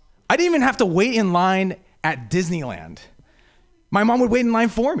 I didn't even have to wait in line at Disneyland. My mom would wait in line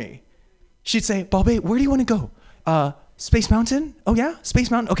for me. She'd say, "Balbe, where do you want to go? Space Mountain? Oh yeah, Space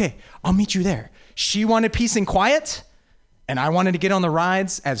Mountain? Okay, I'll meet you there." She wanted peace and quiet, and I wanted to get on the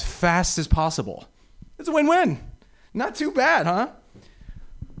rides as fast as possible. It's a win-win. Not too bad, huh?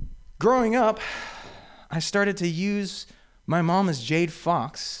 Growing up, I started to use my mom as Jade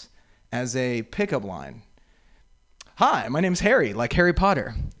Fox as a pickup line. "Hi, my name's Harry, like Harry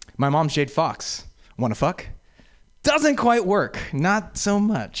Potter. My mom's Jade Fox. Wanna fuck?" Doesn't quite work, not so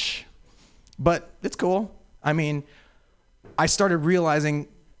much. But it's cool. I mean, I started realizing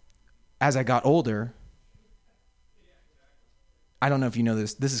as I got older, I don't know if you know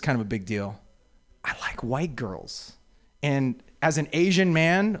this is kind of a big deal. I like white girls. And as an Asian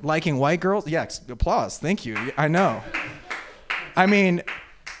man liking white girls, yeah, applause, thank you, I know. I mean,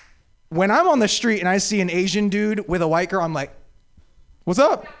 when I'm on the street and I see an Asian dude with a white girl, I'm like, "What's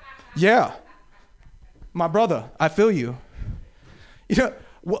up?" "Yeah, my brother, I feel you." You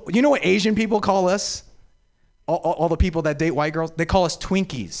know what Asian people call us? All the people that date white girls, they call us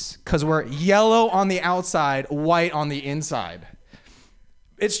Twinkies because we're yellow on the outside, white on the inside.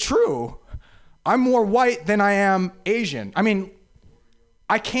 It's true. I'm more white than I am Asian. I mean,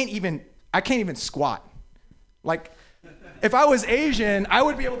 I can't even squat. Like, if I was Asian, I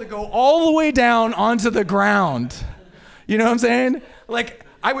would be able to go all the way down onto the ground. You know what I'm saying? Like,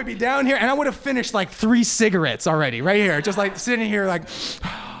 I would be down here and I would have finished like 3 cigarettes already, right here. Just like sitting here like,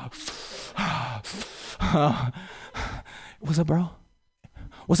 "What's up, bro?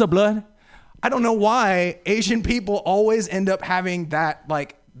 What's up, blood?" I don't know why Asian people always end up having that,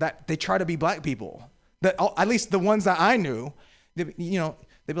 like, that they try to be black people. That at least the ones that I knew, they'd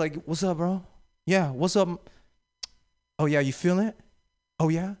be like, "What's up, bro? Yeah, what's up? Oh yeah, you feeling it? Oh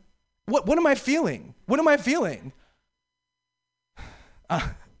yeah? What am I feeling? What am I feeling?"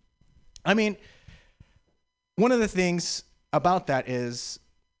 I mean, one of the things about that is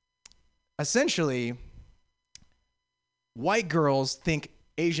essentially white girls think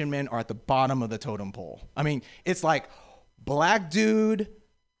Asian men are at the bottom of the totem pole. I mean, it's like black dude,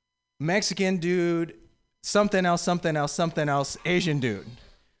 Mexican dude, something else, something else, something else, Asian dude.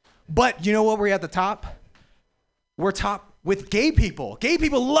 But you know what? We're at the top. We're top with gay people. Gay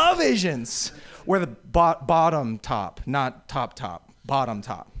people love Asians. We're the bottom top, not top, bottom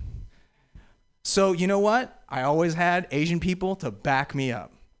top. So you know what? I always had Asian people to back me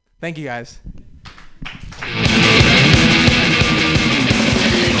up. Thank you, guys.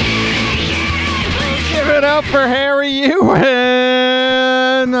 Give it up for Harry Ewan.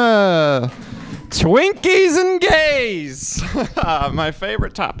 Twinkies and gays. My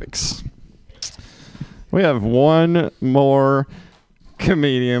favorite topics. We have one more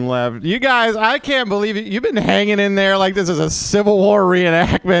comedian left. You guys, I can't believe it. You've been hanging in there like this is a Civil War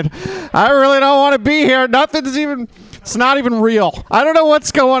reenactment. I really don't want to be here. It's not even real. I don't know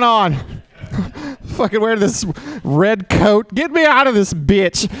what's going on. Fucking wear this red coat. Get me out of this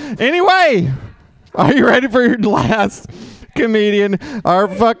bitch. Anyway, are you ready for your last comedian, our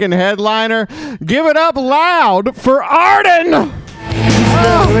fucking headliner? Give it up loud for Arden.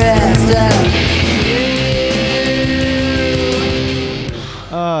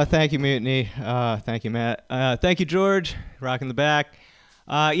 Thank you, Mutiny. Thank you, Matt. Thank you, George. Rocking the back.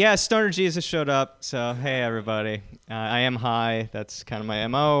 Yeah, Stoner Jesus showed up. So, hey, everybody. I am high. That's kind of my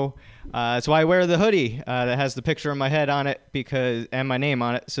MO. That's why I wear the hoodie that has the picture of my head on it and my name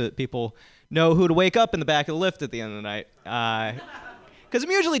on it so that people know who to wake up in the back of the lift at the end of the night. Because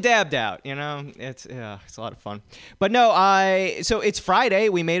I'm usually dabbed out, you know? It's a lot of fun. But no, so it's Friday.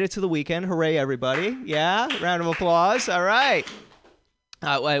 We made it to the weekend. Hooray, everybody. Yeah? Round of applause. All right.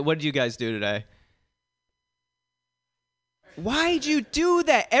 What did you guys do today? Why'd you do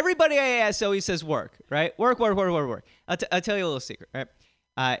that? Everybody I ask always says work, right? Work. I'll tell you a little secret, right?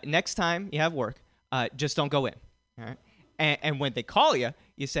 Next time you have work, just don't go in, all right? And when they call you,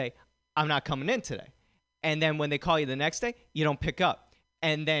 you say, "I'm not coming in today." And then when they call you the next day, you don't pick up.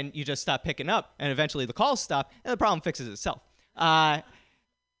 And then you just stop picking up, and eventually the calls stop, and the problem fixes itself.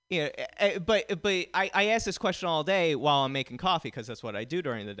 but I ask this question all day while I'm making coffee because that's what I do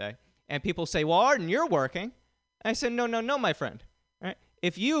during the day. And people say, "Well, Arden, you're working." I said, "No, my friend. Right?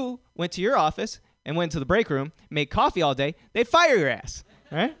 If you went to your office and went to the break room, made coffee all day, they'd fire your ass,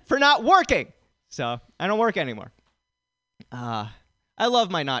 right, for not working. So I don't work anymore. I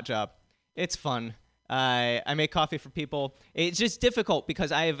love my not job. It's fun. I make coffee for people. It's just difficult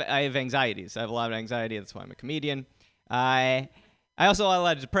because I have anxieties. I have a lot of anxiety. That's why I'm a comedian. I also have a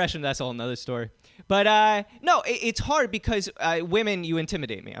lot of depression. That's a whole nother story. But no, it's hard because women, you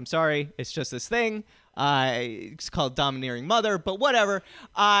intimidate me. I'm sorry. It's just this thing. It's called domineering mother, but whatever.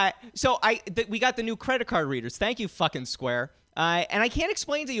 So we got the new credit card readers. Thank you, fucking Square. And I can't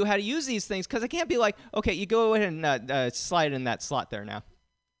explain to you how to use these things because I can't be like, okay, you go ahead and slide in that slot there now.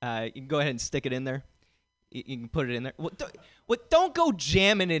 You can go ahead and stick it in there. You can put it in there. Don't go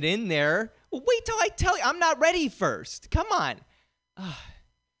jamming it in there. Wait till I tell you. I'm not ready first. Come on.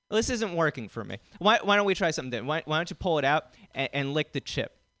 This isn't working for me. Why don't we try something different? Why don't you pull it out and lick the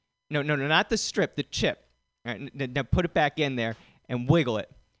chip? No, not the strip, the chip. All right, now put it back in there and wiggle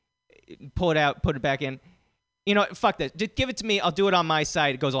it. Pull it out, put it back in. You know, fuck that. Just give it to me. I'll do it on my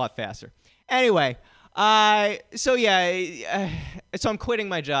side. It goes a lot faster. Anyway, so I'm quitting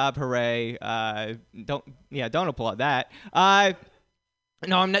my job. Hooray! Don't applaud that.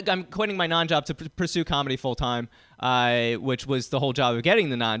 No, I'm quitting my non-job to pursue comedy full time, which was the whole job of getting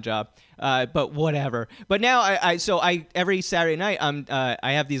the non-job. But whatever. But now I every Saturday night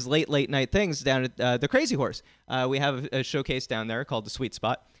I have these late night things down at the Crazy Horse. We have a showcase down there called the Sweet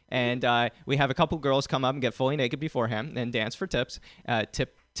Spot, and we have a couple girls come up and get fully naked beforehand and dance for tips.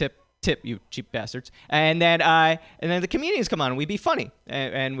 Tip, you cheap bastards. And then the comedians come on and we be funny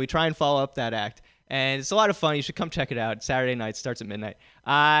and we try and follow up that act. And it's a lot of fun. You should come check it out. Saturday night starts at midnight.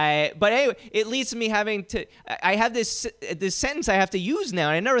 But anyway, it leads to me having to. I have this sentence I have to use now.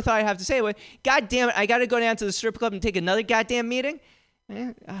 And I never thought I'd have to say it. But God damn it! I got to go down to the strip club and take another goddamn meeting.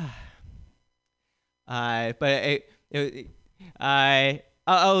 I'll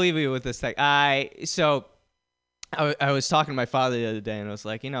leave you with this thing. So I was talking to my father the other day, and I was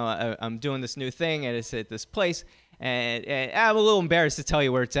like, I'm doing this new thing, and it's at this place. And I'm a little embarrassed to tell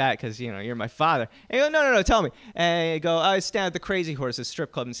you where it's at because, you're my father. And he goes, no, tell me. And I go, it's down at the Crazy Horse, a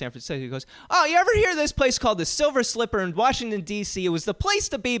strip club in San Francisco. He goes, oh, you ever hear of this place called the Silver Slipper in Washington, D.C.? It was the place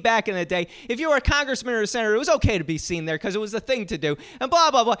to be back in the day. If you were a congressman or a senator, it was okay to be seen there because it was the thing to do. And blah,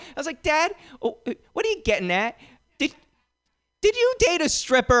 blah, blah. I was like, Dad, what are you getting at? Did you date a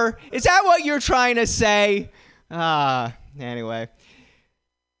stripper? Is that what you're trying to say? Anyway.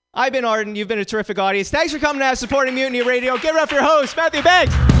 I've been Arden. You've been a terrific audience. Thanks for coming out supporting Mutiny Radio. Give it up for your host, Matthew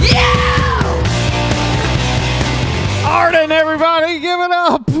Banks. Yeah! Arden, everybody, give it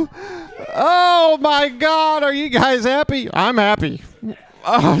up. Oh, my God. Are you guys happy? I'm happy.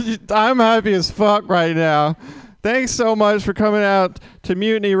 I'm happy as fuck right now. Thanks so much for coming out to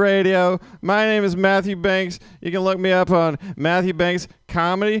Mutiny Radio. My name is Matthew Banks. You can look me up on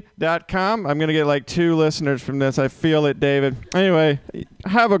MatthewBanksComedy.com. I'm going to get like 2 listeners from this. I feel it, David. Anyway,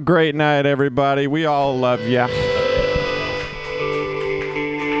 have a great night, everybody. We all love ya.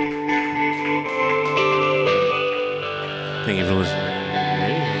 Thank you for listening.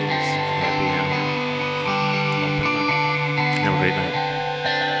 Have a great night.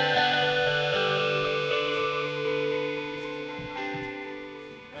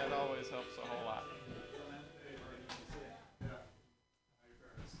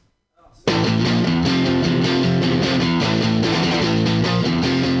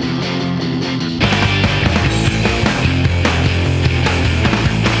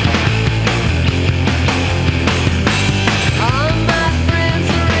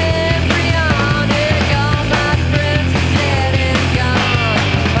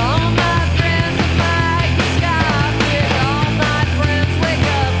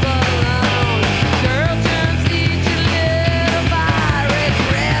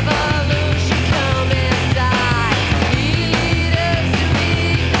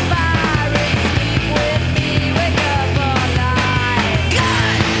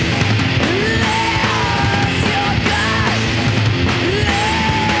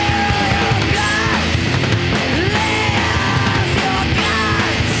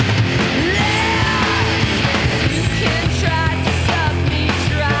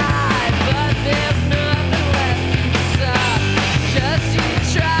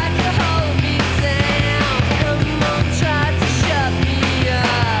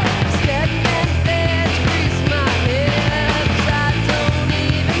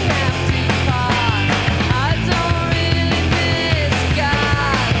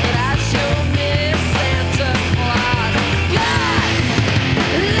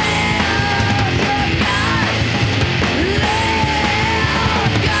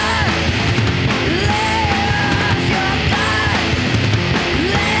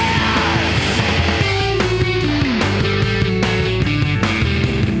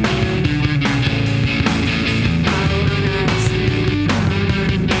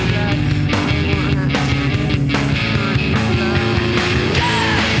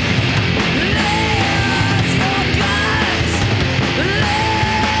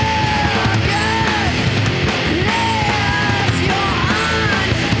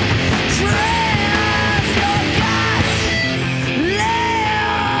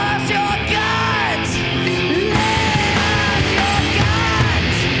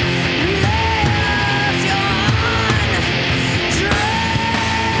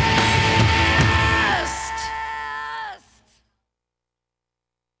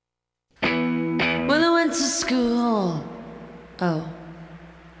 school. Oh.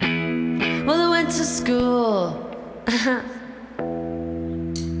 Well, I went to school.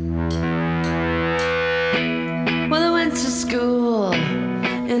 Well, I went to school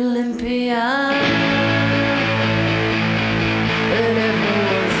in Olympia. But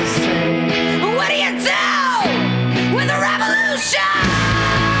everyone's the same. What do you do with a revolution?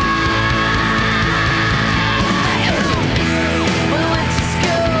 Well, I went to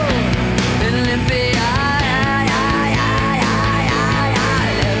school in Olympia.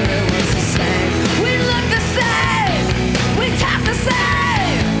 Everyone's the same. We look the same. We talk the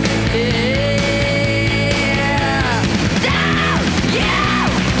same. Yeah. Don't you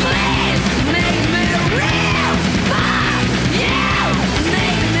please make me real. Fuck you.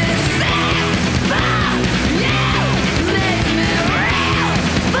 Make me sick. Fuck you. Make me real.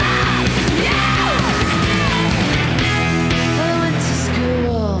 Fuck you. I went to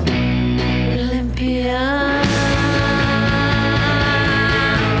school in Olympia.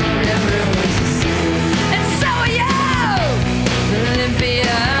 Everyone's the same. And so are you.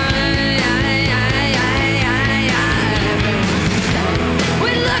 Olympia. We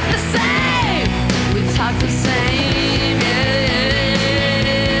look the same. We talk the same.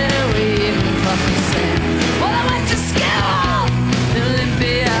 Yeah. We even fuck the same. Well, I went to school in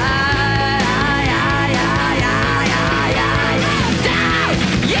Olympia.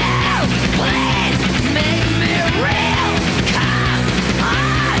 Don't you please make me real? Come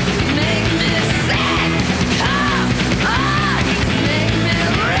on, make me sick. Come on, make me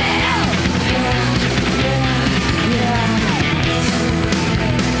real. Yeah.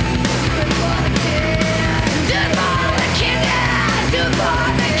 Do it for the kids, yeah. Do it for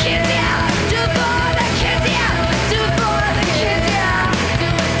the kids, yeah. Do it for the kids, yeah. Do it for the kids, yeah.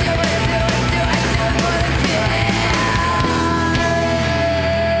 Do it for the kids.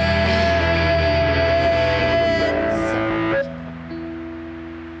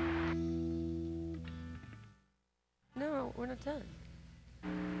 No, we're not done.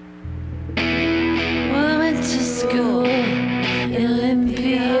 Well, I went to school in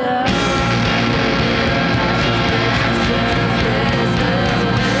Olympia.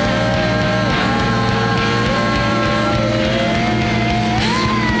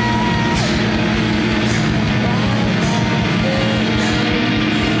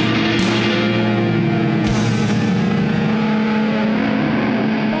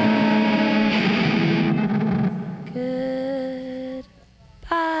 Goodbye.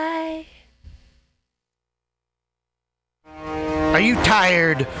 Are you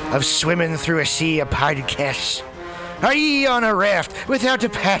tired of swimming through a sea of podcasts? Are ye on a raft without a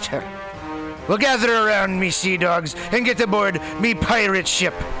paddle? Well, gather around me, sea dogs, and get aboard me pirate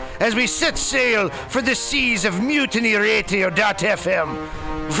ship as we set sail for the seas of MutinyRadio.fm.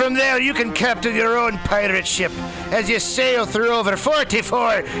 From there, you can captain your own pirate ship as you sail through over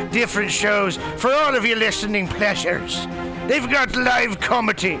 44 different shows for all of your listening pleasures. They've got live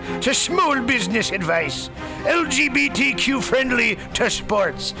comedy to small business advice, LGBTQ friendly to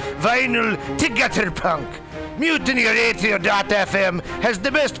sports, vinyl to gutter punk. MutinyRadio.fm has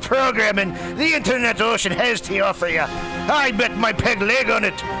the best programming the internet ocean has to offer you. I bet my peg leg on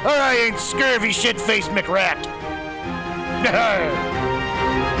it, or I ain't scurvy shit-faced McRat.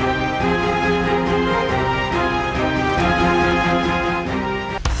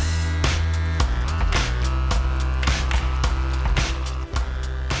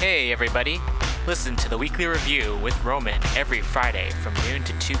 Hey everybody, listen to the Weekly Review with Roman every Friday from noon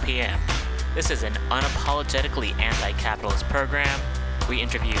to 2 p.m. This is an unapologetically anti-capitalist program. We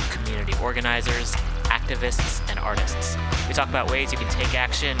interview community organizers, activists, and artists. We talk about ways you can take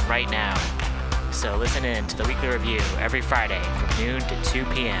action right now. So listen in to the Weekly Review every Friday from noon to 2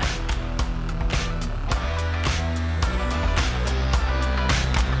 p.m.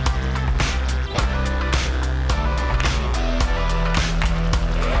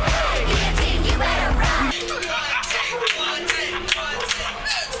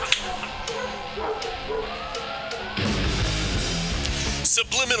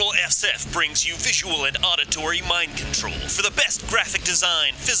 Subliminal SF brings you visual and auditory mind control. For the best graphic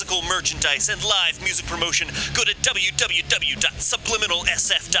design, physical merchandise, and live music promotion, go to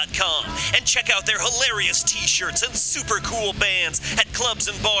www.subliminalsf.com and check out their hilarious t-shirts and super cool bands at clubs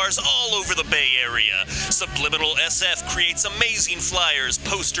and bars all over the Bay Area. Subliminal SF creates amazing flyers,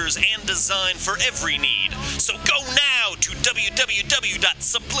 posters, and design for every need. So go now to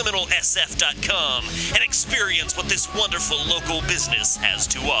www.subliminalsf.com and experience what this wonderful local business has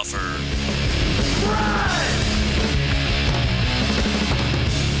to offer.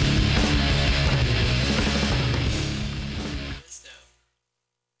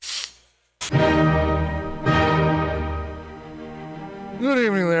 Good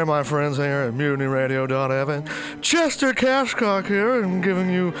evening there, my friends here at MutinyRadio.fm. Chester Cashcock here, and giving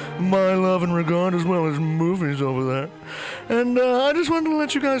you my love and regard as well as movies over there. And I just wanted to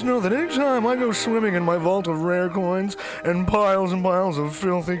let you guys know that anytime I go swimming in my vault of rare coins and piles of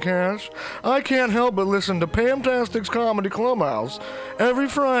filthy cash, I can't help but listen to Pamtastic's Comedy Clubhouse every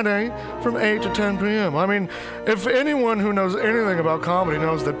Friday from 8 to 10 p.m. I mean, if anyone who knows anything about comedy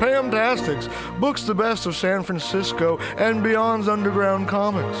knows that Pamtastic's books the best of San Francisco and beyond's underground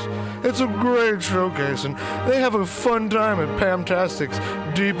comics. It's a great showcase, and they have a fun time at Pamtastic's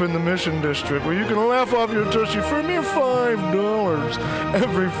deep in the Mission District, where you can laugh off your tushy for a mere $5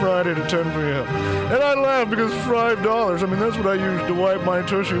 every Friday to 10 p.m. And I laugh because $5, I mean, that's what I use to wipe my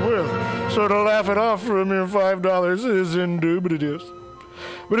tushy with. So to laugh it off for a mere $5 is indubitious.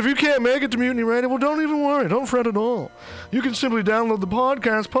 But if you can't make it to Mutiny Radio, well, don't even worry. Don't fret at all. You can simply download the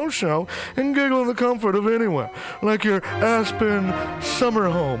podcast post-show and giggle in the comfort of anywhere, like your Aspen summer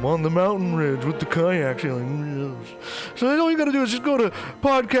home on the mountain ridge with the kayak feeling. So all you got to do is just go to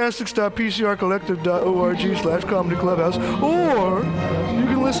podcastics.pcrcollective.org/comedy clubhouse, or you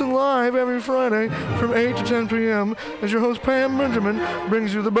can listen live every Friday from 8 to 10 p.m. as your host Pam Benjamin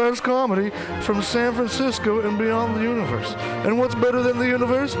brings you the best comedy from San Francisco and beyond the universe. And what's better than the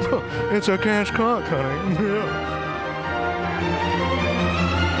universe? It's a cash cock, honey. Yeah.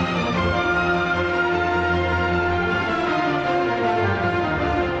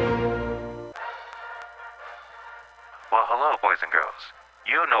 Well, hello, boys and girls.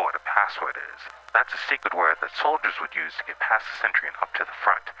 You know what a password is. That's a secret word that soldiers would use to get past the sentry and up to the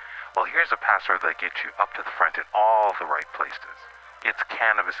front. Well, here's a password that gets you up to the front in all the right places. It's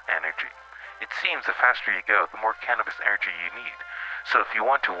cannabis energy. It seems the faster you go, the more cannabis energy you need. So if you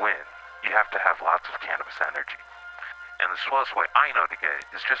want to win, you have to have lots of cannabis energy. And the swellest way I know to get it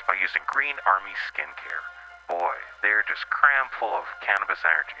is just by using Green Army Skincare. Boy, they're just crammed full of cannabis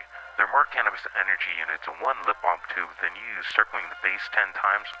energy. There are more cannabis energy units in one lip balm tube than you use circling the base 10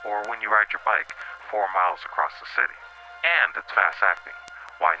 times or when you ride your bike 4 miles across the city. And it's fast acting.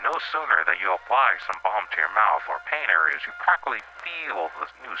 Why, no sooner that you apply some balm to your mouth or pain areas, you practically feel the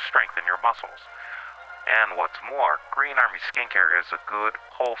new strength in your muscles. And what's more, Green Army Skincare is a good,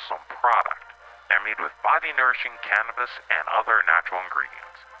 wholesome product. They're made with body-nourishing cannabis and other natural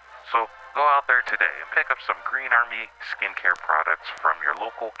ingredients. So go out there today and pick up some Green Army Skincare products from your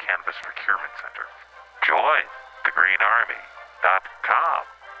local cannabis procurement center. Join thegreenarmy.com.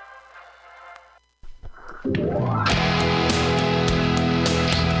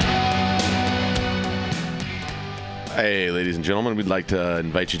 Hey, ladies and gentlemen, we'd like to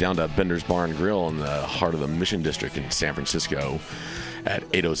invite you down to Bender's Bar and Grill in the heart of the Mission District in San Francisco at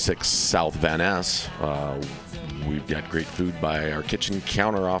 806 South Van Ness. We've got great food by our kitchen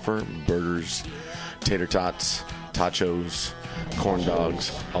counter offer: burgers, tater tots, tachos, corn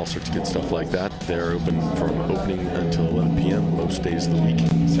dogs, all sorts of good stuff like that. They're open from opening until 11 p.m. most days of the week,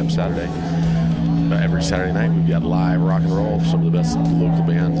 except Saturday. Every Saturday night, we've got live rock and roll, some of the best local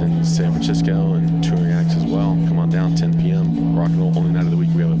bands in San Francisco and touring acts as well. Come on down, 10 p.m. Rock and roll, only night of the week.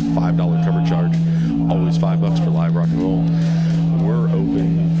 We have a $5 cover charge, always $5 for live rock and roll. We're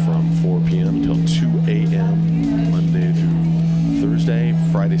open from 4 p.m. until 2 a.m. Monday through Thursday,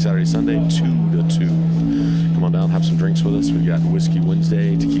 Friday, Saturday, Sunday, 2 to 2. Come on down, have some drinks with us. We've got Whiskey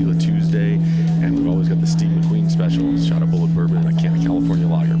Wednesday, Tequila Tuesday, and we've always got the Steve McQueen special, shot of bullet bourbon and a can of California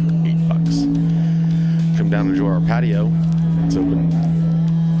lager for $8. Come down and enjoy our patio. It's open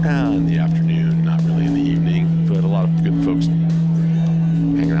in the afternoon, not really in the evening, but a lot of good folks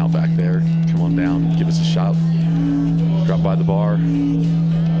hanging out back there. Come on down, give us a shout, drop by the bar,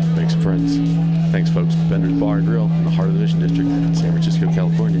 make some friends. Thanks, folks. Bender's Bar and Grill in the heart of the Mission District in San Francisco,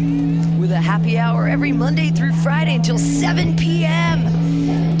 California. With a happy hour every Monday through Friday until 7 p.m.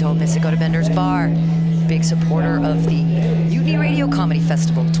 Don't miss it. Go to Bender's Bar. Big supporter of the Mutiny Radio Comedy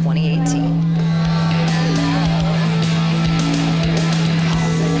Festival 2018.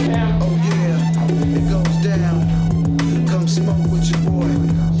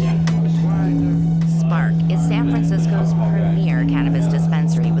 Spark is San Francisco's premier cannabis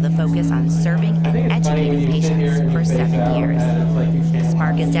dispensary with a focus on serving and educating patients for 7 years.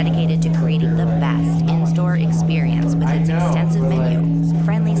 Spark is dedicated to creating the best in-store experience with its extensive menu,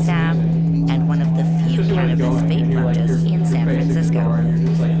 friendly staff, and one of the few cannabis vape pouches in San Francisco.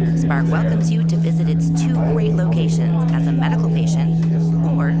 Spark welcomes you to visit its 2 great locations as a medical patient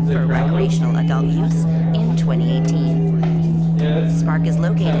or for recreational adult use in 2018. Spark is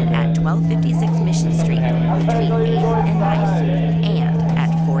located at 1256 Mission Street between 8th and 9th and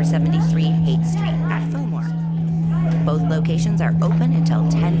at 473 Haight Street at Fillmore. Both locations are open until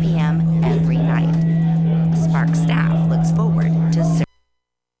 10 p.m. every night. Spark staff looks forward to serving.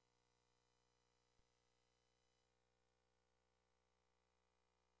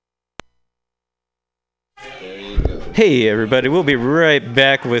 Hey everybody, we'll be right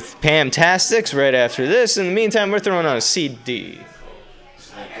back with Pamtastics right after this. In the meantime, we're throwing on a CD.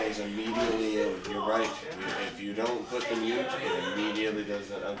 That goes immediately in. You're right. If you don't put the mute, it immediately does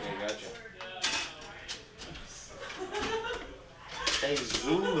that. Okay, gotcha. Hey,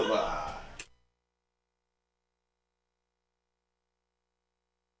 Zumba.